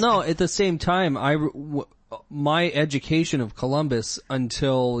 Yeah. Well, no, at the same time, my education of Columbus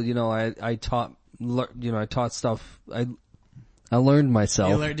until, I taught stuff, I learned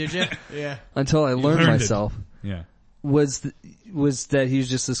myself. Did you? Yeah. Until I learned learned it. myself. Yeah. Was that he was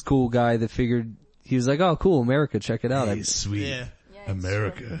just this cool guy that figured, he was like, oh cool, America, check it out. Sweet Yeah. Yeah, it's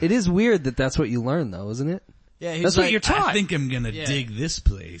America. It is weird that that's what you learn though, isn't it? Yeah. He's That's like, what you're taught. I think I'm gonna Yeah. dig this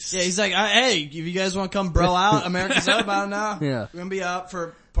place. Yeah, he's like, hey, if you guys want to come bro out, America's up, I don't know. Yeah. We're gonna be up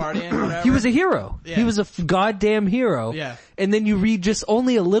for partying, whatever. He was a hero. Yeah. He was a goddamn hero. Yeah. And then you read just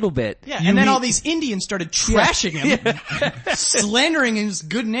only a little bit. Yeah, You and then read- all these Indians started trashing him, slandering his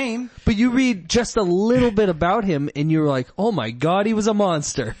good name. But you read just a little bit about him and you're like, oh my god, he was a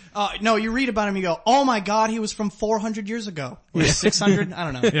monster. No, you read about him, you go, oh my god, he was from 400 years ago. Or 600, I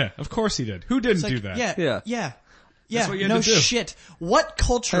don't know. Yeah, of course he did. Who didn't It's like, do that? Yeah. Yeah, what you had no to do. shit. What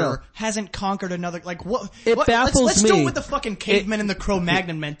culture Yeah. hasn't conquered another, like what? It baffles let's do me. it with the fucking cavemen and the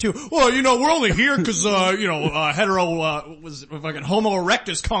Cro-Magnon men too. Well, we're only here cause, was fucking Homo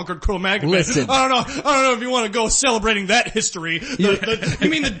erectus conquered Cro-Magnon men. Listen. I don't know if you want to go celebrating that history. You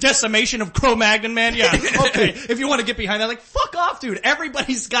mean the decimation of Cro-Magnon man? Yeah, okay. If you want to get behind that, like, fuck off, dude.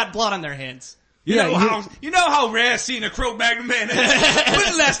 Everybody's got blood on their hands. You know how rare seeing a Cro-Magnon man is?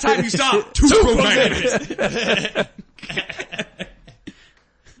 When's the last time you saw two Cro-Magnons?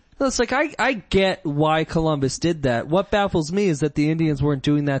 It's like, I get why Columbus did that. What baffles me is that the Indians weren't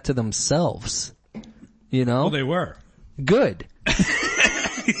doing that to themselves. Well, they were. Good.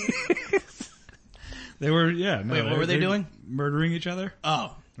 They were, yeah. No, Wait, what were they doing? Murdering each other?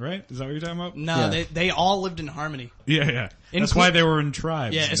 Oh. Right? Is that what you're talking about? No, Yeah. they all lived in harmony. Yeah. That's why they were in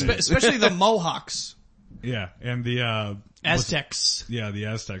tribes. Yeah, especially the Mohawks. Yeah, and the, Aztecs. the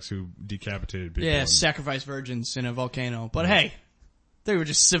Aztecs who decapitated people. Yeah, and- sacrifice virgins in a volcano. But hey, they were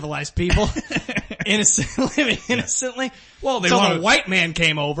just civilized people. Living innocently. Well, they Until wanted- the white man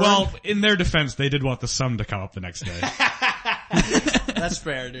came over. Well, in their defense, they did want the sun to come up the next day. that's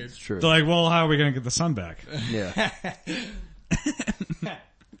fair, dude. True. They're like, well, how are we going to get the sun back? Yeah.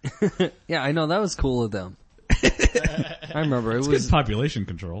 Yeah, I know, that was cool of them. I remember, it Good was, population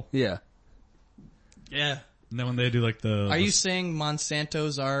control. yeah. Yeah. And then when they do like the... Are you saying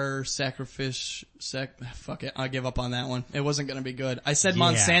Monsanto's our fuck it, I give up on that one. It wasn't gonna be good. I said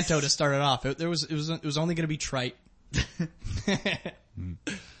Yes. Monsanto to start it off. It was only gonna be trite.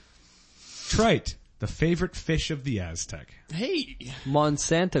 Trite, the favorite fish of the Aztec. Hey.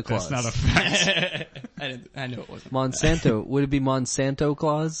 Monsanto Claus. That's not a fact. I knew it wasn't. Monsanto. Would it be Monsanto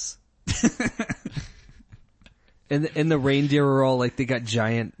Claus? And the reindeer are all like, they got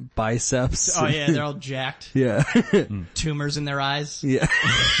giant biceps. Oh yeah, they're all jacked. Yeah. Tumors in their eyes. Yeah.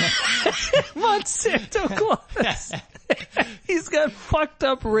 Monsanto Claus. He's got fucked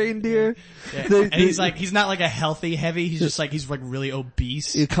up reindeer. Yeah. And he's not like a healthy heavy. He's just like, he's like really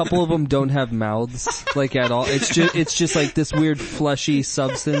obese. A couple of them don't have mouths, like at all. It's just like this weird fleshy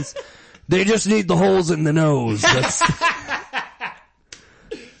substance. They just need the holes in the nose.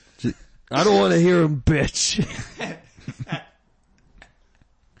 I don't want to hear him bitch.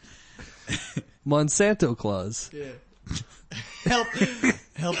 Monsanto Claus. Yeah.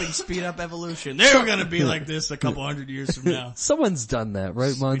 Helping speed up evolution. They're gonna be like this a couple hundred years from now. Someone's done that,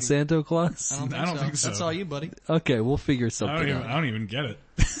 right? Monsanto Claus? I don't think so. That's all you, buddy. Okay, we'll figure something I don't even get it.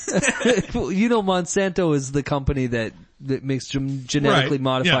 out. Well, you know, Monsanto is the company that makes genetically Right.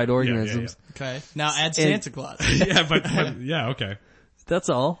 modified Yeah, organisms. Okay. Now add Santa Claus. Yeah, but yeah, okay. That's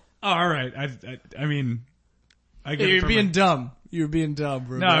all. Oh, all right. I mean, I get it You're from being dumb. You're being dumb,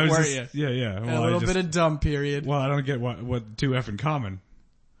 bro. No, I was weren't just, you? yeah. A Well, little bit of dumb period. well, I don't get what two F in common.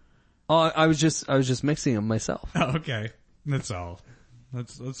 Oh, I was just mixing them myself. Oh, okay. That's all.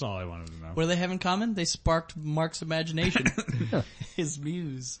 That's all I wanted to know. What do they have in common? They sparked Mark's imagination. His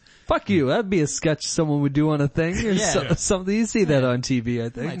muse. Fuck you. That'd be a sketch someone would do on a thing or Yeah. something. You see that on TV, I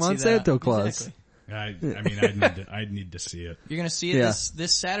think. Might see that. Monsanto Claus. Exactly. I mean, I'd need to see it. You're gonna see it Yeah.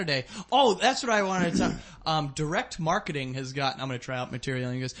 this Saturday. Oh, that's what I wanted to talk. Direct marketing has gotten, I'm gonna try out material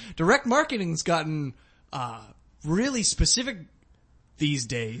and he goes, direct marketing's gotten, really specific these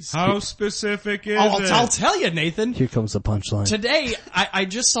days. How specific is I'll it? tell you, Nathan. Here comes the punchline. Today, I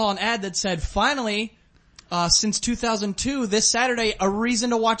just saw an ad that said, finally, since 2002, this Saturday, a reason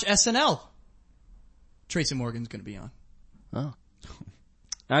to watch SNL. Tracy Morgan's gonna be on. Oh.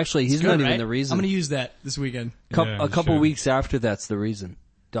 Actually, he's Good, not even right? the reason. I'm gonna use that this weekend. Yeah, a couple sure. weeks after that's the reason.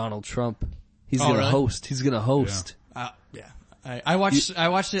 Donald Trump. He's Oh, gonna really? host. He's gonna host. Yeah. I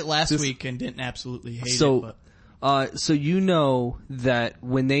watched it last week and didn't absolutely hate it, but. So you know that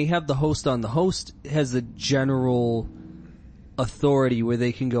when they have the host on, the host has a general authority where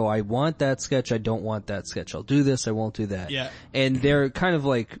they can go, I want that sketch, I don't want that sketch, I'll do this, I won't do that. Yeah. And they're kind of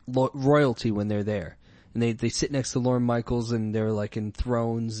like royalty when they're there. And they sit next to Lorne Michaels and they're like in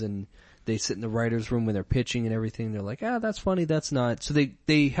thrones and they sit in the writer's room when they're pitching and everything. They're like, that's funny, that's not. So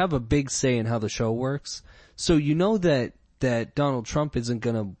they have a big say in how the show works. So you know that Donald Trump isn't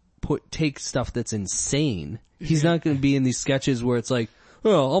gonna take stuff that's insane. He's not gonna be in these sketches where it's like,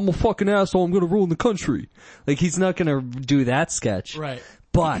 oh, I'm a fucking asshole, I'm gonna ruin the country. Like, he's not gonna do that sketch. Right.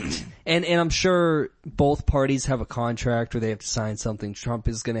 But, and I'm sure both parties have a contract or they have to sign something. Trump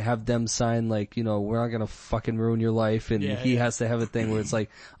is gonna have them sign like, you know, we're not gonna fucking ruin your life, and he has to have a thing where it's like,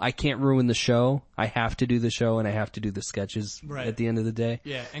 I can't ruin the show, I have to do the show and I have to do the sketches at the end of the day.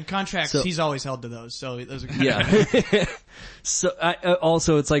 Yeah, and contracts, So- he's always held to those, so those are kind Yeah. So,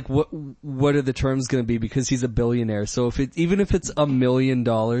 also it's like, what are the terms gonna be? Because he's a billionaire. So even if it's $1 million,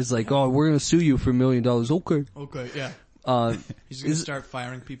 like, oh, we're gonna sue you for $1 million, okay. Okay, yeah. He's gonna is- start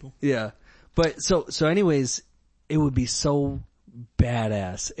firing people. Yeah. But so anyways, it would be so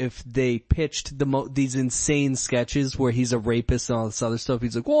badass if they pitched these insane sketches where he's a rapist and all this other stuff.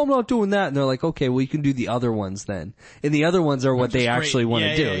 He's like, well, I'm not doing that. And they're like, okay, well, you can do the other ones then. And the other ones are what they actually want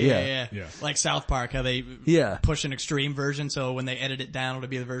to do. Yeah. Yeah. Like South Park, how they push an extreme version, so when they edit it down, it'll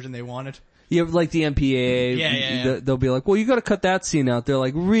be the version they wanted. Yeah, like the MPAA. Yeah. They'll be like, well, you gotta cut that scene out. They're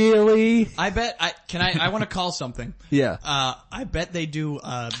like, really? I bet, I want to call something. Yeah. I bet they do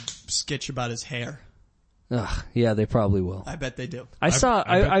a sketch about his hair. Ugh, yeah, they probably will. I bet they do. I've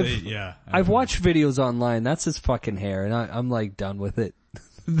I've watched videos online. That's his fucking hair, and I'm like done with it.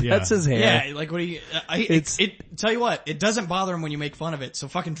 Yeah. That's his hair. Yeah, like what do you, tell you what, it doesn't bother him when you make fun of it, so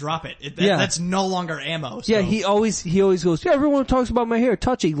fucking drop it. Yeah. That's no longer ammo. So. Yeah, he always goes, yeah, everyone talks about my hair.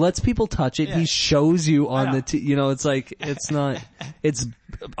 Touch it. He lets people touch it. Yeah. He shows you on know. you know, it's like, it's not, it's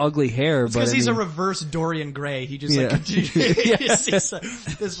ugly hair, but because I he's a mean, reverse Dorian Gray. He just Yeah. like, he's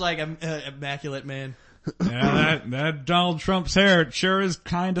this like immaculate man. Yeah, that Donald Trump's hair, it sure is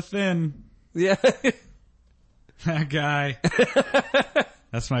kind of thin. yeah. That guy.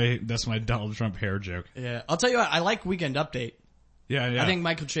 That's my Donald Trump hair joke. Yeah, I'll tell you what, I like Weekend Update. Yeah. I think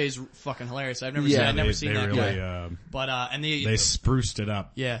Michael Che's fucking hilarious. I've never Yeah. seen that really, guy. But they spruced it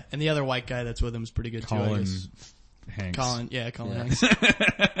up. yeah, and the other white guy that's with him is pretty good too. I Colin guess. Hanks. Colin Yeah. Hanks.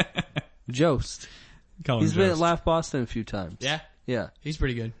 Jost. Colin He's been at Jost. Laugh Boston a few times. Yeah, Yeah. he's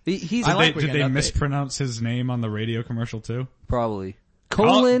pretty good. He's I like Did they Weekend Update. mispronounce his name on the radio commercial too? probably.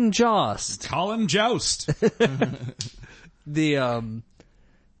 Colin Jost. Colin Jost. The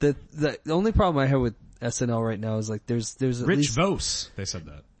only problem I have with SNL right now is like there's at Rich least Vos. They said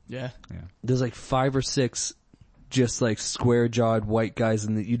that. Yeah, there's like 5 or 6 just like square-jawed white guys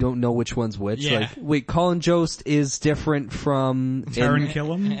and you don't know which one's which. Yeah. Like, wait, Colin Jost is different from... Taron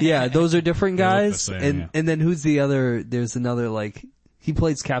Killam? Yeah, those are different They look the guys. same, and then who's the other? There's another like he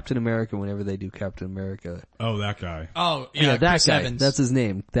plays Captain America whenever they do Captain America. Oh, that guy. Oh, yeah, that Chris guy. Evans. That's his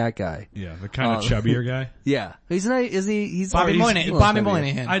name. That guy. Yeah, the kind of chubbier guy. Yeah, he's not. Is he? He's Bobby he's a Moynihan. little Bobby heavier.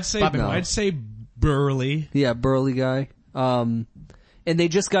 Moynihan. I'd say Bobby I'd say burly. Yeah, burly guy. And they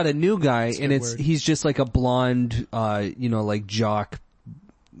just got a new guy, and good word. he's just like a blonde, like jock,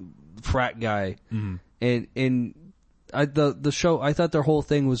 frat guy. Mm-hmm. And the show, I thought their whole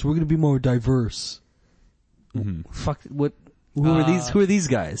thing was we're gonna be more diverse. Mm-hmm. Fuck what? Who are these? Who are these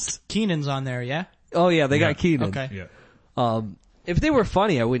guys? Keenan's on there, yeah? Oh yeah, they Yeah. got Keenan. Okay. Yeah. If they were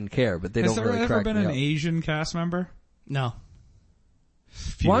funny, I wouldn't care, but they Has don't there really ever crack been me an up. Asian cast member? No.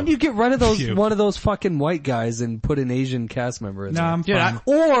 Why don't you get rid of those Phew. one of those fucking white guys and put an Asian cast member in No, there? I'm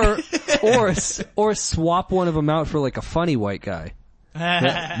Dude, fine. Or swap one of them out for like a funny white guy.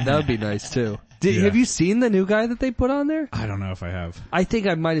 That would be nice too. Yeah. Have you seen the new guy that they put on there? I don't know if I have. I think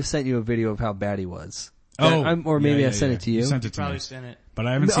I might have sent you a video of how bad he was. Oh, or maybe yeah, I sent yeah. it to you. You sent it to Probably me, seen it. but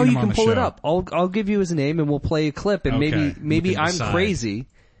I haven't seen Oh, him you on can the pull show. it up. I'll give you his name and we'll play a clip and Okay. maybe We can I'm decide crazy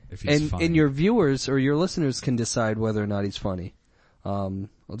If he's funny. and your viewers or your listeners can decide whether or not he's funny. I'll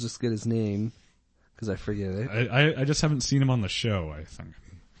just get his name because I forget it. I just haven't seen him on the show. I think.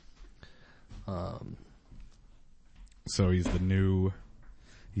 So he's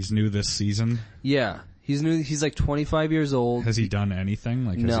new this season. Yeah, he's new. He's like 25 years old. Has he done anything?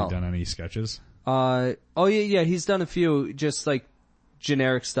 Like, has No. he done any sketches? Oh yeah, he's done a few just like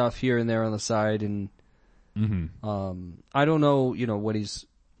generic stuff here and there on the side, and I don't know, what his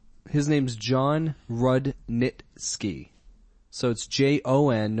name's John Rudnitsky, so it's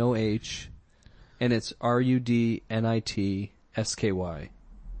Jon, no H, and it's Rudnitsky,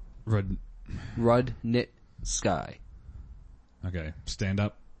 Rudnitsky. Okay, stand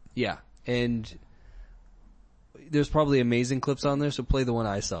up. Yeah, and there's probably amazing clips on there, so play the one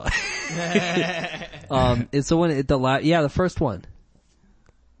I saw. It's the one the first one.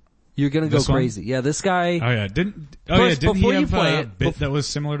 You're gonna go This one? crazy. Yeah, this guy. Oh yeah, didn't First, he before you have play a it, bit that was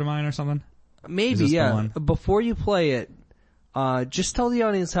similar to mine or something? Maybe, Is this the yeah. one? Before you play it, just tell the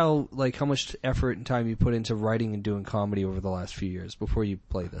audience how much effort and time you put into writing and doing comedy over the last few years before you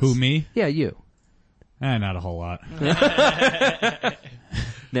play this. Who, me? Yeah, you. Not a whole lot.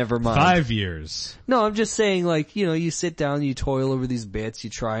 Never mind. 5 years. No, I'm just saying, you sit down, you toil over these bits, you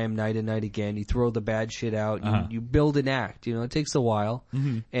try them night and night again, you throw the bad shit out, you build an act, it takes a while.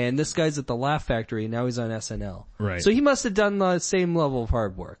 And this guy's at the Laugh Factory, and now he's on SNL. Right. So he must have done the same level of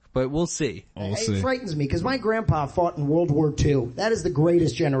hard work, but we'll see. We'll It see. frightens me because my grandpa fought in World War II. That is the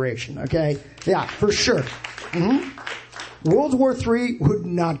greatest generation, okay? Yeah, for sure. World War III would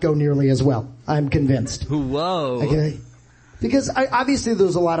not go nearly as well. I'm convinced. Whoa. Okay? Because obviously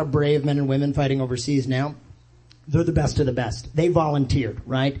there's a lot of brave men and women fighting overseas now. They're the best of the best. They volunteered,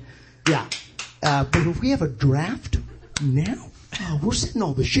 right? Yeah. But if we have a draft now, we're sending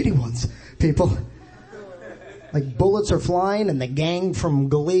all the shitty ones, people. Like bullets are flying and the gang from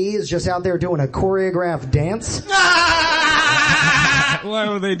Glee is just out there doing a choreographed dance. Why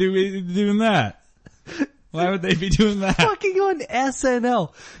would they be doing that? Why would they be doing that? Fucking on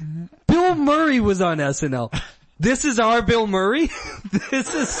SNL. Bill Murray was on SNL. This is our Bill Murray?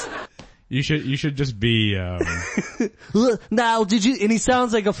 This is... You should just be, Now, and he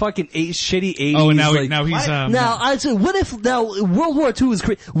sounds like a fucking shitty 80s. oh, now like, he's, now, I said, what if, World War II was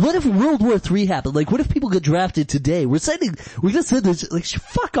crazy. What if World War III happened? Like, what if people get drafted today? We're gonna send this,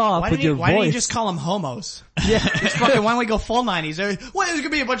 fuck off with your voice. Why didn't you just call them homos? Yeah. Why don't we go full 90s? What, there's gonna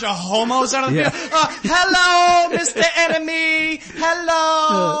be a bunch of homos out of the field? Hello, Mr. Enemy!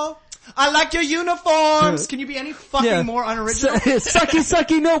 Hello! I like your uniforms! Can you be any fucking more unoriginal?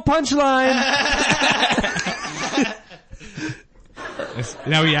 Sucky, no punchline!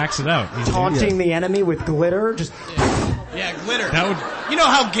 now he acts it out. Taunting the enemy with glitter. Just Yeah, glitter. That would, You know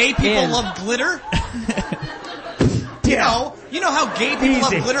how gay people And- love glitter? You know how gay people Easy.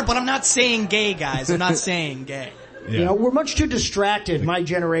 love glitter, but I'm not saying gay, guys. I'm not saying gay. yeah. You know, we're much too distracted, my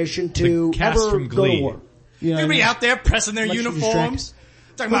generation, to the cast ever from go to Glee. war. You know They're gonna be out there pressing their Much too uniforms.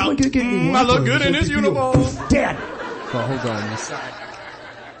 Talking What am I about, gonna get in I look good in his uniform? uniform. Dad, Well, hold on.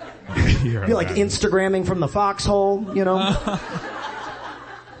 You're you're like right. Instagramming from the foxhole,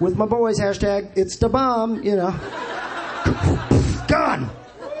 with my boys, hashtag, it's the bomb, Gone.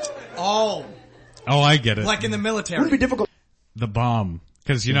 Oh, I get it. like in the Wouldn't military. be difficult. The bomb.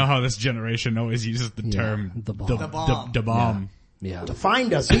 Cause you know how this generation always uses the term, the bomb. The bomb. The bomb. Yeah. To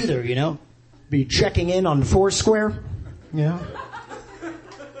find us either, Be checking in on Foursquare,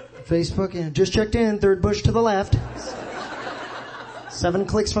 Facebook, and just checked in, third bush to the left. 7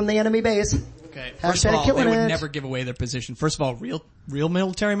 clicks from the enemy base. Okay. First of Hashtag all, killing they would it. never give away their position. First of all, real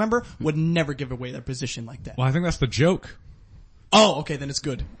military member would never give away their position like that. Well, I think that's the joke. Oh, okay, then it's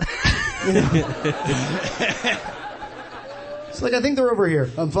good. It's like, I think they're over here.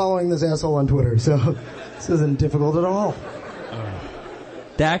 I'm following this asshole on Twitter, so this isn't difficult at all.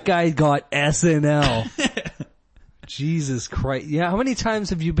 That guy got SNL. Jesus Christ. Yeah, how many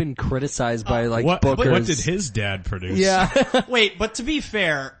times have you been criticized by like bookers? What did his dad produce? Yeah. Wait, but to be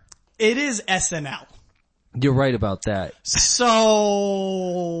fair, it is SNL. You're right about that. So,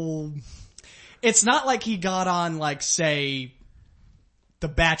 it's not like he got on, like, say, The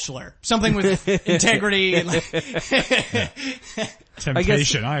Bachelor. Something with integrity and like...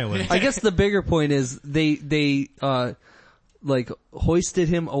 Temptation Island. I guess the bigger point is they like hoisted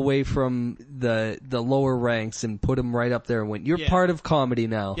him away from the lower ranks and put him right up there and went, you're part of comedy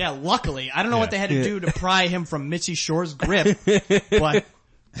now. Yeah, luckily. I don't know what they had to do to pry him from Mitzi Shore's grip, but...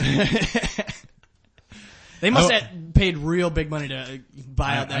 They must have paid real big money to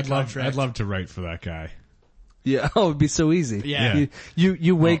buy out that contract. I'd love to write for that guy. Yeah, oh, it'd be so easy. Yeah.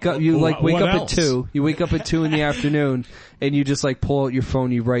 You wake up, you like wake what up else? at 2, you wake up at 2 in the afternoon, and you just like pull out your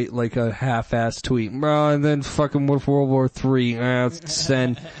phone, you write like a half-assed tweet, and then fucking World War III,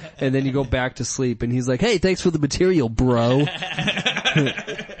 send, and then you go back to sleep, and he's like, hey, thanks for the material, bro.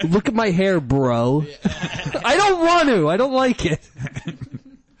 Look at my hair, bro. I don't want to, I don't like it.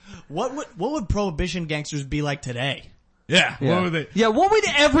 What would prohibition gangsters be like today? Yeah. What would they? Yeah, what would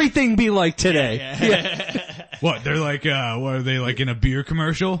everything be like today? Yeah. What? They're like, what are they like in a beer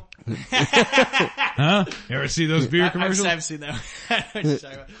commercial? Huh? You ever see those beer commercials? I've seen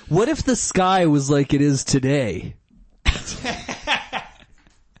that. What if the sky was like it is today?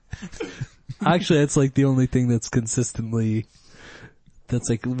 Actually, that's like the only thing that's consistently, that's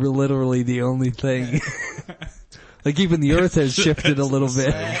like literally the only thing. Like even the earth has shifted a little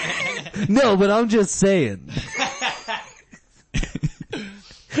bit. No, but I'm just saying.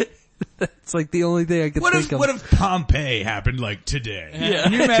 That's like the only thing I could think of. What if Pompeii happened like today? Yeah.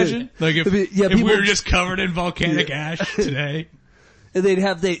 Can you imagine? Like if we people- were just covered in volcanic ash today? And they'd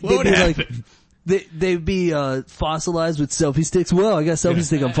be would like, happen? they'd be fossilized with selfie sticks. Well, I got a selfie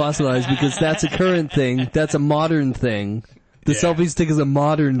stick, I'm fossilized because that's a current thing. That's a modern thing. The selfie stick is a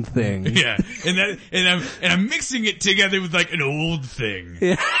modern thing. Yeah. And I'm mixing it together with like an old thing.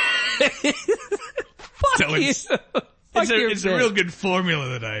 Yeah. So it's a real good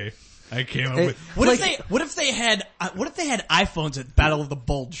formula that I came up with. What if they had iPhones at Battle of the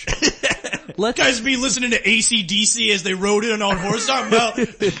Bulge? Let's Guys be listening to AC/DC as they rode in on horse talking about.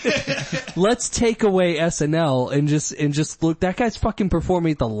 let's take away SNL and just look. That guy's fucking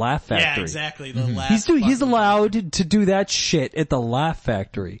performing at the Laugh Factory. Yeah, exactly. The last He's allowed to do that shit at the Laugh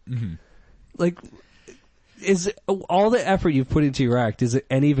Factory. Mm-hmm. Like, is all the effort you've put into your act, is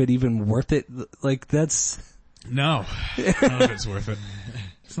any of it even worth it? Like, that's... No. I don't know if it's worth it.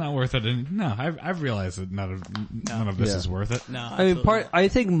 It's not worth it. And no, I've realized that none of this is worth it. No, I mean, I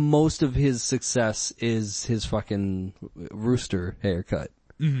think most of his success is his fucking rooster haircut.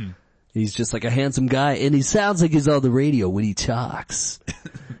 Mm-hmm. He's just like a handsome guy, and he sounds like he's on the radio when he talks.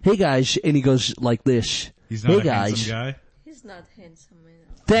 Hey guys, and he goes like this. He's not hey a guys. handsome guy. He's not handsome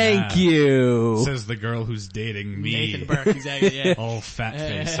enough. Thank you. Says the girl who's dating me. Nathan Burke, exactly. Yeah. All fat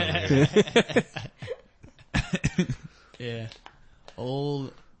face over here. Yeah.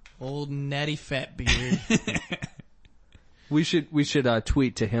 Old natty fat beard. We should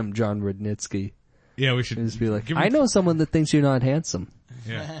tweet to him, John Rudnitsky, Yeah, we should and just be like, give him- I know someone that thinks you're not handsome.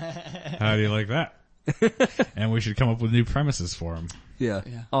 Yeah. How do you like that? And we should come up with new premises for him. Yeah.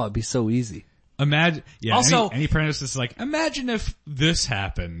 Yeah. Oh, it'd be so easy. Imagine, yeah. Also- any premises is like, imagine if this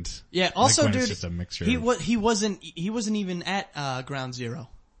happened. Yeah. Also, like when dude, it's just a mixture. he wasn't even at Ground Zero.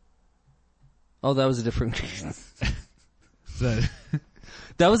 Oh, that was a different. That-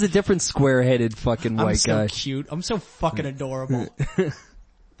 That was a different square-headed fucking I'm white so guy. cute. I'm so fucking adorable.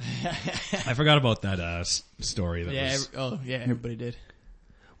 I forgot about that story. That Yeah. was, Everybody did.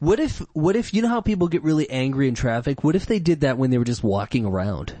 What if you know how people get really angry in traffic? What if they did that when they were just walking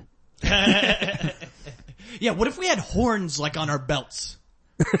around? Yeah. What if we had horns like on our belts?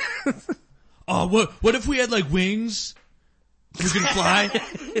 oh, what if we had like wings? We could fly.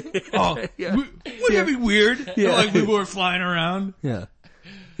 Oh, Yeah. wouldn't it be weird? Yeah. Like we were flying around. Yeah.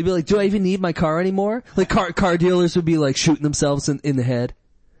 You'd be like, do I even need my car anymore? Like car dealers would be like shooting themselves in the head.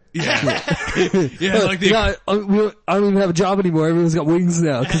 Yeah, yeah. Like the, Yeah, I don't even have a job anymore. Everyone's got wings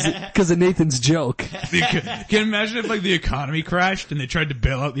now because of Nathan's joke. can you imagine if like the economy crashed and they tried to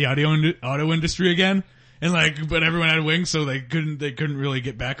bail out the auto industry again? And like, but everyone had wings, so they couldn't really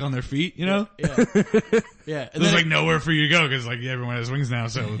get back on their feet, you know? Yeah. Yeah. And There's then like nowhere for you to go because like everyone has wings now,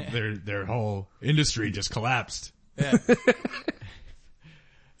 so their whole industry just collapsed. yeah.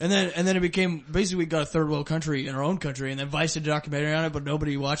 And then it became, basically we got a third world country in our own country, and then Vice did a documentary on it, but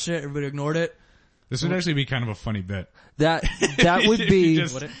nobody watched it, everybody ignored it. This would actually be kind of a funny bit. That would be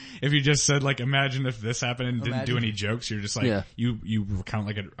If you just said like, imagine if this happened and didn't do Imagine. any jokes, you're just like, Yeah. you recount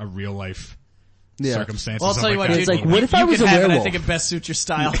like a real life Yeah. circumstances. Well, I'll tell you of, what, like, dude. It's like, what if I you was can a have it, I werewolf? think it best suits your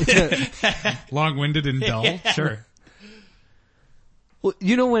style. long-winded and dull. Sure. Well,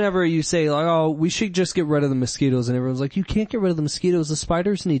 you know, whenever you say like, "Oh, we should just get rid of the mosquitoes," and everyone's like, "You can't get rid of the mosquitoes. The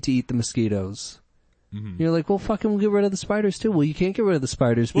spiders need to eat the mosquitoes." You're like, "Well, fucking, we'll get rid of the spiders too." Well, you can't get rid of the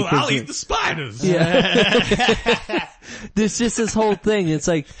spiders Well, because I'll eat the spiders. yeah. There's just this whole thing. It's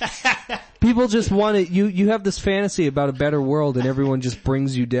like people just want it. You have this fantasy about a better world, and everyone just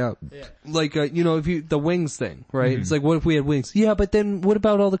brings you down. Yeah. Like you know, if you the wings thing, right? It's like, what if we had wings? Yeah, but then what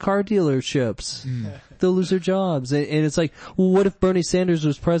about all the car dealerships? They'll lose their jobs. And it's like, well, what if Bernie Sanders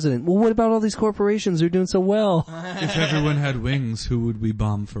was president? Well, what about all these corporations who are doing so well? If everyone had wings, who would we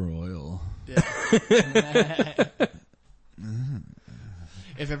bomb for oil?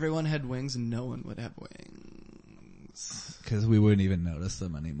 If everyone had wings, no one would have wings. Because we wouldn't even notice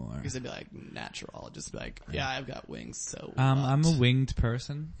them anymore. Because they'd be like natural. Just be like, yeah, I've got wings, so I'm a winged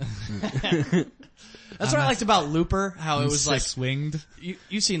person. That's what I liked about Looper, how it was like, Cis-winged.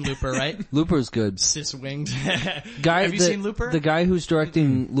 you've seen Looper, right? Looper's good. Cis-winged. Guy, Have you seen Looper? The guy who's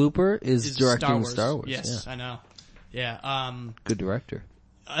directing Looper is Is directing Star Wars. Yes, Yeah. I know. Yeah, Good director.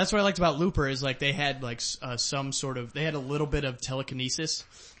 that's what I liked about Looper is like they had like some sort of, they had a little bit of telekinesis,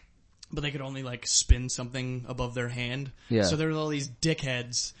 but they could only like spin something above their hand. Yeah. So there were all these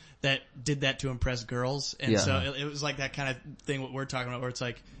dickheads that did that to impress girls, and Yeah. so it was like that kind of thing what we're talking about, where it's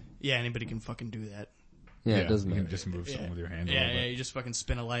like, yeah, anybody can fucking do that. Yeah, it doesn't you matter. can just move something with your hand a Yeah, little yeah, bit. you just fucking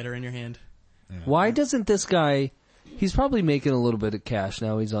spin a lighter in your hand. Why doesn't this guy, he's probably making a little bit of cash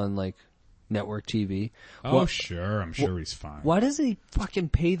now, he's on like network TV. Oh, sure. I'm sure he's fine. Why doesn't he fucking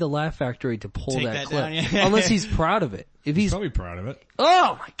pay the Laugh Factory to pull Take that that clip? down, yeah. Unless he's proud of it. If he's, Probably proud of it.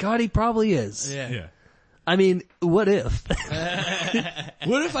 oh my god, he probably is. Yeah. Yeah. I mean, what if?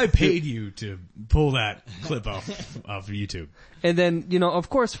 What if I paid you to pull that clip off YouTube? And then, you know, of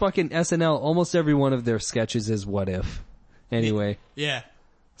course fucking SNL, almost every one of their sketches is what if. Anyway. Yeah.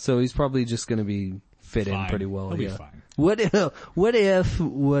 So he's probably just gonna be fit in Fine. pretty well, He'll be yeah. fine. What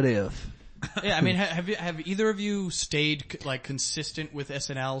if? Yeah, I mean, have either of you stayed like consistent with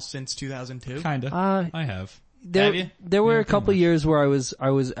SNL since 2002? Kinda. I have. Have you? There were a couple years where I was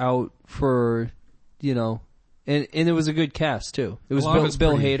out for, you know, and it was a good cast too. It was lot of it's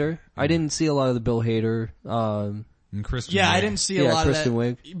Bill pretty- Hader. I didn't see a lot of the Bill Hader, And Kristen Yeah, I Wiig. didn't see a Yeah, lot Kristen of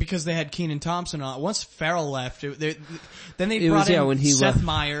Wiig. that because they had Kenan Thompson on. Once Farrell left, then they It brought was, yeah, in when he Seth left.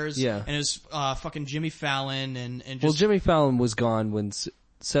 Meyers, Yeah. and it was fucking Jimmy Fallon, and just well, Jimmy Fallon was gone when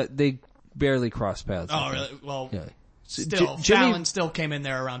they barely crossed paths. I oh think. really? Well, Yeah. still Jimmy- Fallon still came in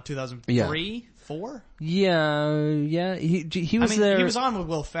there around 2003, 4. Yeah, he was I mean, there. he was on with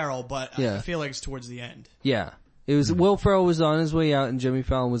Will Ferrell, but Yeah. I feel like it's towards the end. Yeah. It was, Will Ferrell was on his way out and Jimmy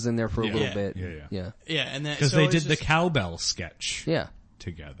Fallon was in there for a Yeah. little Yeah. bit. Yeah. Yeah, and then Because so they it was did the just- cowbell sketch Yeah.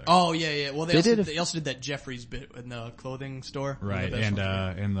 together. Oh yeah. Well, They did they also did that Jeffrey's bit in the clothing store. Right, The best and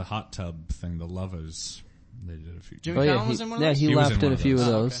one. in the hot tub thing, the lovers, they did a few. Jimmy Oh yeah, Fallon was in one of yeah, those? he He was laughed in in one a of few of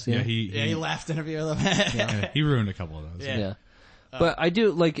those. those. Yeah, Yeah. he laughed in a few of them. yeah, he ruined a couple of those. Yeah. Yeah. But I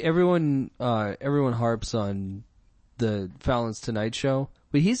do, like, everyone harps on the Fallon's Tonight Show,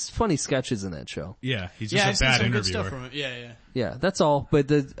 but he's funny sketches in that show. Yeah, he's Yeah, I've just seen a bad some good interviewer. stuff from it. Yeah. Yeah, that's all. But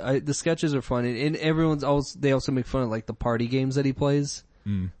the sketches are fun, and they also make fun of like the party games that he plays.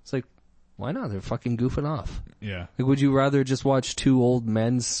 It's like, why not? They're fucking goofing off. Yeah, Like, would you rather just watch two old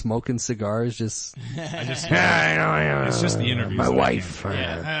men smoking cigars? Just I just it's just the interviews. my that I wife.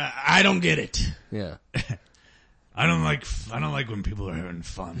 can't- I don't get it. Yeah. I don't like when people are having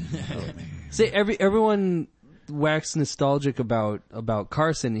fun. See, everyone waxed nostalgic about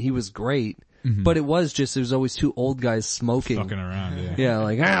Carson. He was great, but it was always two old guys smoking. Fucking around. Yeah. Yeah,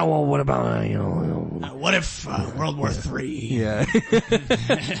 like, well, what about, What if World War III? yeah.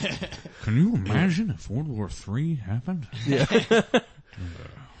 Can you imagine if World War III happened?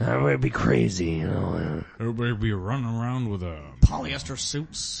 That would be crazy, Everybody would be running around with a. Polyester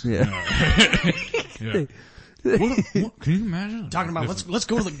suits. Yeah. Yeah. What, can you imagine? Talking about let's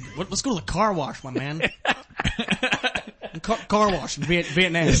go to the car wash, my man. car wash in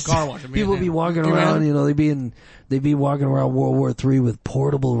Vietnam. Car wash in Vietnam. People be walking around, they'd be walking around World War III with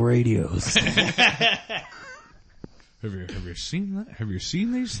portable radios. Have you seen that? Have you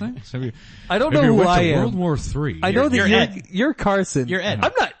seen these things? I don't have know you who went I to am. World War III. I know that You're Ed. you're Carson. You're Ed.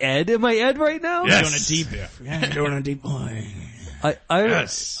 I'm not Ed. Am I Ed right now? Yes. Doing a deep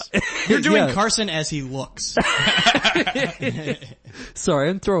Yes. You're doing yeah. Carson as he looks. Sorry,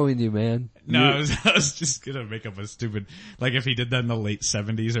 I'm throwing you, man. No, I was just gonna make up a stupid, like if he did that in the late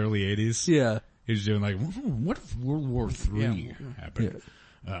 70s, early 80s. Yeah. He was doing like, what if World War III happened?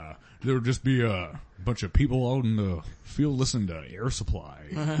 There would just be a bunch of people out in the field listening to Air Supply.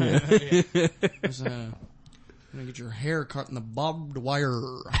 There's, gonna get your hair cut in the barbed wire.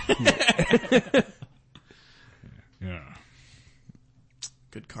 Yeah.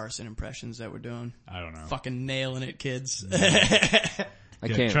 Good Carson impressions that we're doing. I don't know. Fucking nailing it, kids. I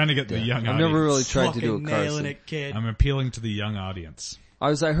can't. Trying to get the young I've audience. never really tried to do a Fucking nailing Carson. it, kid. I'm appealing to the young audience.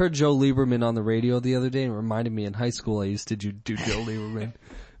 I heard Joe Lieberman on the radio the other day and it reminded me in high school I used to do Joe Lieberman.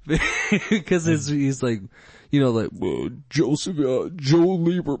 Because he's like, you know, like, Joe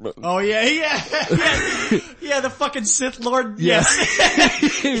Lieberman. Oh yeah. Yeah, the fucking Sith Lord. Yeah.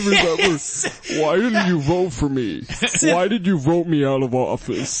 Yes. Remember, why didn't you vote for me? Why did you vote me out of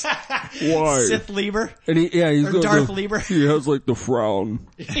office? Why? Sith Lieber. And he's Or got Darth the- Lieber. He has like the frown.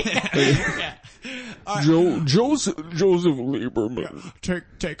 Yeah. Joseph Lieberman.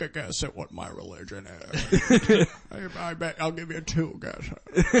 Take a guess at what my religion is. I bet I'll give you 2 guesses.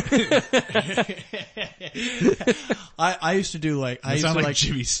 I used to do like, I You used sound to like like,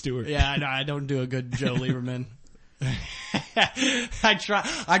 Jimmy Stewart. yeah, no, I don't do a good Joe Lieberman.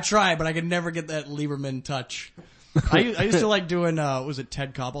 I try, but I could never get that Lieberman touch. I used to like doing, was it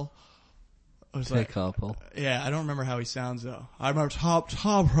Ted Koppel? I was like, Couple. yeah, I don't remember how he sounds though. I remember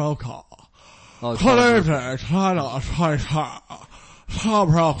Tom Brokaw. Oh,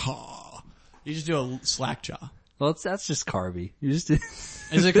 You just do a slack jaw. well, that's just Carvey. You just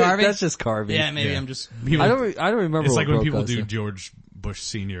Is it Carvey? That's just Carvey. Yeah, maybe Yeah. I'm just. People- I don't remember. It's what like when Brokaw people do said. George Bush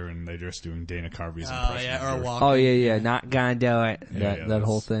Senior and they're just doing Dana Carvey's Oh impression. yeah, of or George. walk. Oh yeah, not gonna do it. Yeah, that that's-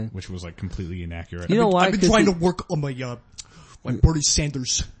 whole thing. which was like completely inaccurate. You know why? I've been 'Cause trying he- to work on my Bernie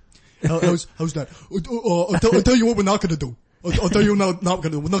Sanders. How's that? I'll tell you what we're not gonna do. I'll tell you what not gonna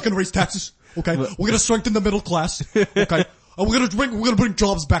do. We're not gonna raise taxes. Okay, we're gonna strengthen the middle class. Okay, and we're gonna bring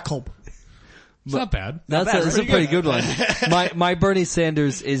jobs back home. It's not bad. That's a pretty good one. My Bernie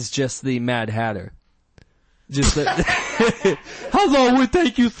Sanders is just the Mad Hatter. Just the hello and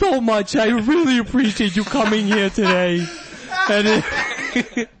thank you so much. I really appreciate you coming here today. And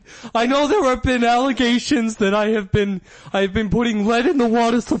I know there have been allegations that I've been putting lead in the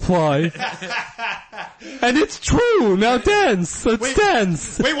water supply. And it's true. Now dance. Let's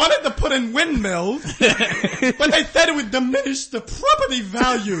dance. We wanted to put in windmills, but they said it would diminish the property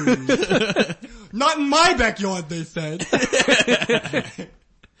value. Not in my backyard, they said.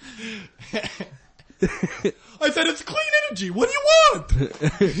 I said it's clean energy. What do you want?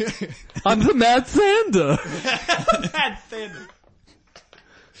 I'm the Mad Sander. Mad Sander.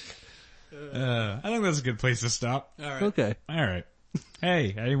 I think that's a good place to stop. All right. Okay. All right.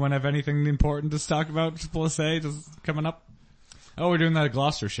 Hey, anyone have anything important to talk about? Just say just coming up. Oh, we're doing that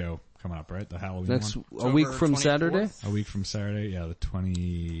Gloucester show coming up, right? The Halloween Next one. a week October from 24th? Saturday. A week from Saturday. Yeah, the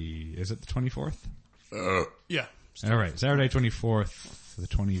 20. Is it the 24th? Yeah. All right, Saturday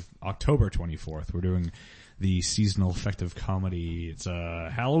 24th, October 24th. We're doing the seasonal effective comedy. It's a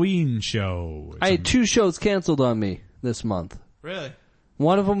Halloween show. It's I had 2 shows canceled on me this month. Really?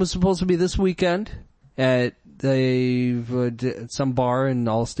 One of them was supposed to be this weekend at some bar in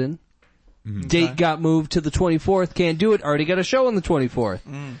Alston. Date got moved to the 24th. Can't do it. Already got a show on the 24th.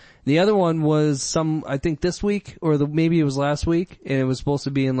 The other one was I think this week, or maybe it was last week, and it was supposed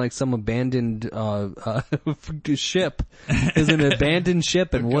to be in like some abandoned, ship. There's an abandoned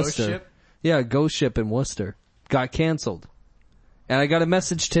ship in ghost Worcester. ship? Yeah, a ghost ship in Worcester. Got canceled. And I got a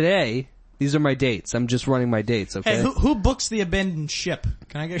message today. These are my dates. I'm just running my dates, okay? Hey, who books the abandoned ship?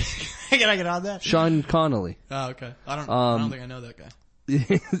 Can I get on that? Sean Connolly. Oh, okay. I don't think I know that guy.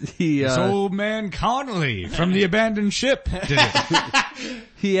 He, This old man Connolly from the abandoned ship did it.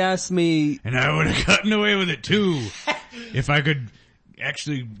 he asked me, And I would have gotten away with it too. If I could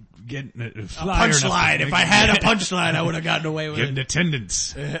actually get a flyer. Punchline. If I had a punchline, I would have gotten away with Get in it.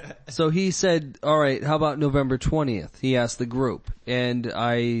 attendance. so he said, alright, how about November 20th? He asked the group. And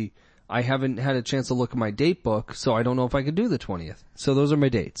I haven't had a chance to look at my date book, so I don't know if I could do the 20th. So those are my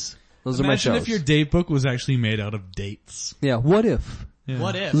dates. Those are my Imagine shows. if your date book was actually made out of dates. Yeah, what if?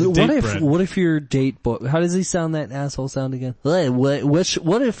 What if? What if your date book, how does he sound, that asshole sound again? What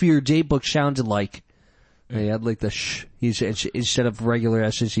if your date book sounded like, he had like the sh, instead of regular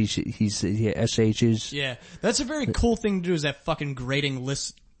s's, he's sh's. Yeah. That's a very cool thing to do, is that fucking grating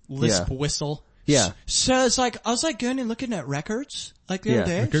lisp whistle. Yeah. So it's like, I was like going and looking at records, like the other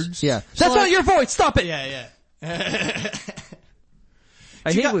day. Records? Yeah. So That's not like- your voice. Stop it. Yeah.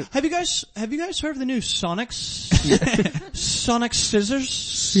 I hate when, Have you guys heard of the new Sonic Scissors?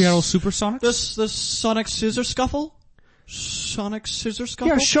 Seattle Supersonics? The Sonic Scissor Scuffle? Sonic Scissor Scuffle?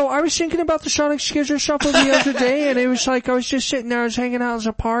 yeah, so I was thinking about the Sonic Scissor Shuffle the other day, and it was like, I was just sitting there, I was hanging out in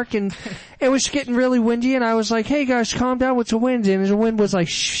the park, and it was getting really windy, and I was like, hey guys, calm down with the wind, and the wind was like,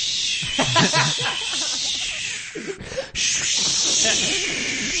 shh.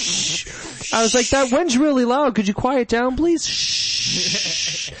 I was like, that wind's really loud, could you quiet down, please?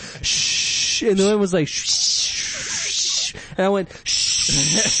 Shh. Shh. And the wind was like, shh. And I went,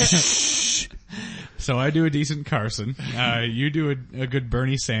 shh. So I do a decent Carson. You do a good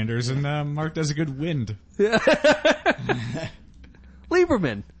Bernie Sanders, and Mark does a good Wind.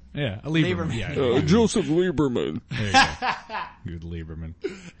 Lieberman. Yeah, a Lieberman. Yeah, Joseph Lieberman. there you go. Good Lieberman.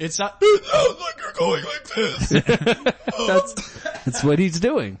 It's not, like you're going like this. That's what he's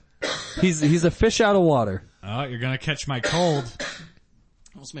doing. He's a fish out of water. Oh, you're gonna catch my cold. I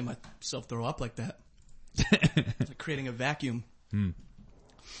almost made myself throw up like that. It's like creating a vacuum.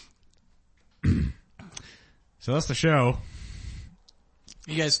 So that's the show.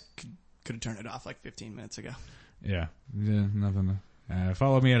 You guys could have turned it off like 15 minutes ago. Yeah, nothing.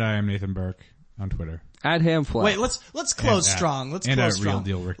 Follow me at I am Nathan Burke on Twitter. At Hamflat. Wait, let's close And strong. Let's and close at strong. Real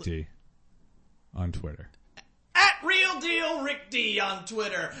Deal Rick D on Twitter. At Real Deal Rick D on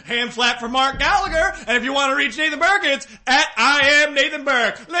Twitter. Hand flat for Mark Gallagher. And if you want to reach Nathan Burke, it's at I am Nathan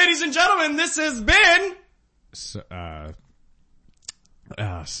Burke. Ladies and gentlemen, this has been... So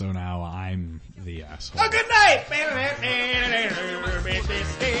now I'm the asshole. A good night!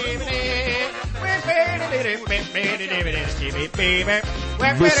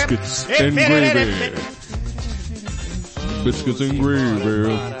 Biscuits and gravy. Biscuits and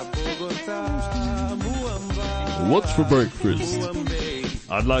gravy. What's for breakfast?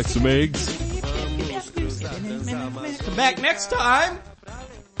 I'd like some eggs. Come back next time.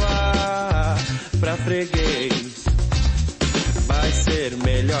 Pra freguês vai ser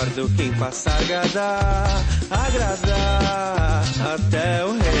melhor do que em Passargada, agradar até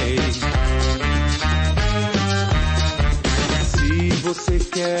o rei. Se você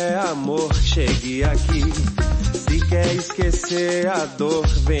quer amor, chegue aqui. Se quer esquecer a dor,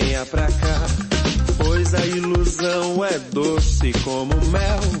 venha pra cá. Pois a ilusão é doce como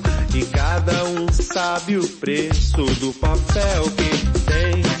mel, e cada um sabe o preço do papel que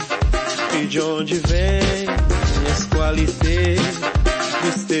tem e de onde vem esse qualité do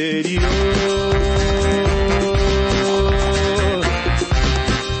exterior.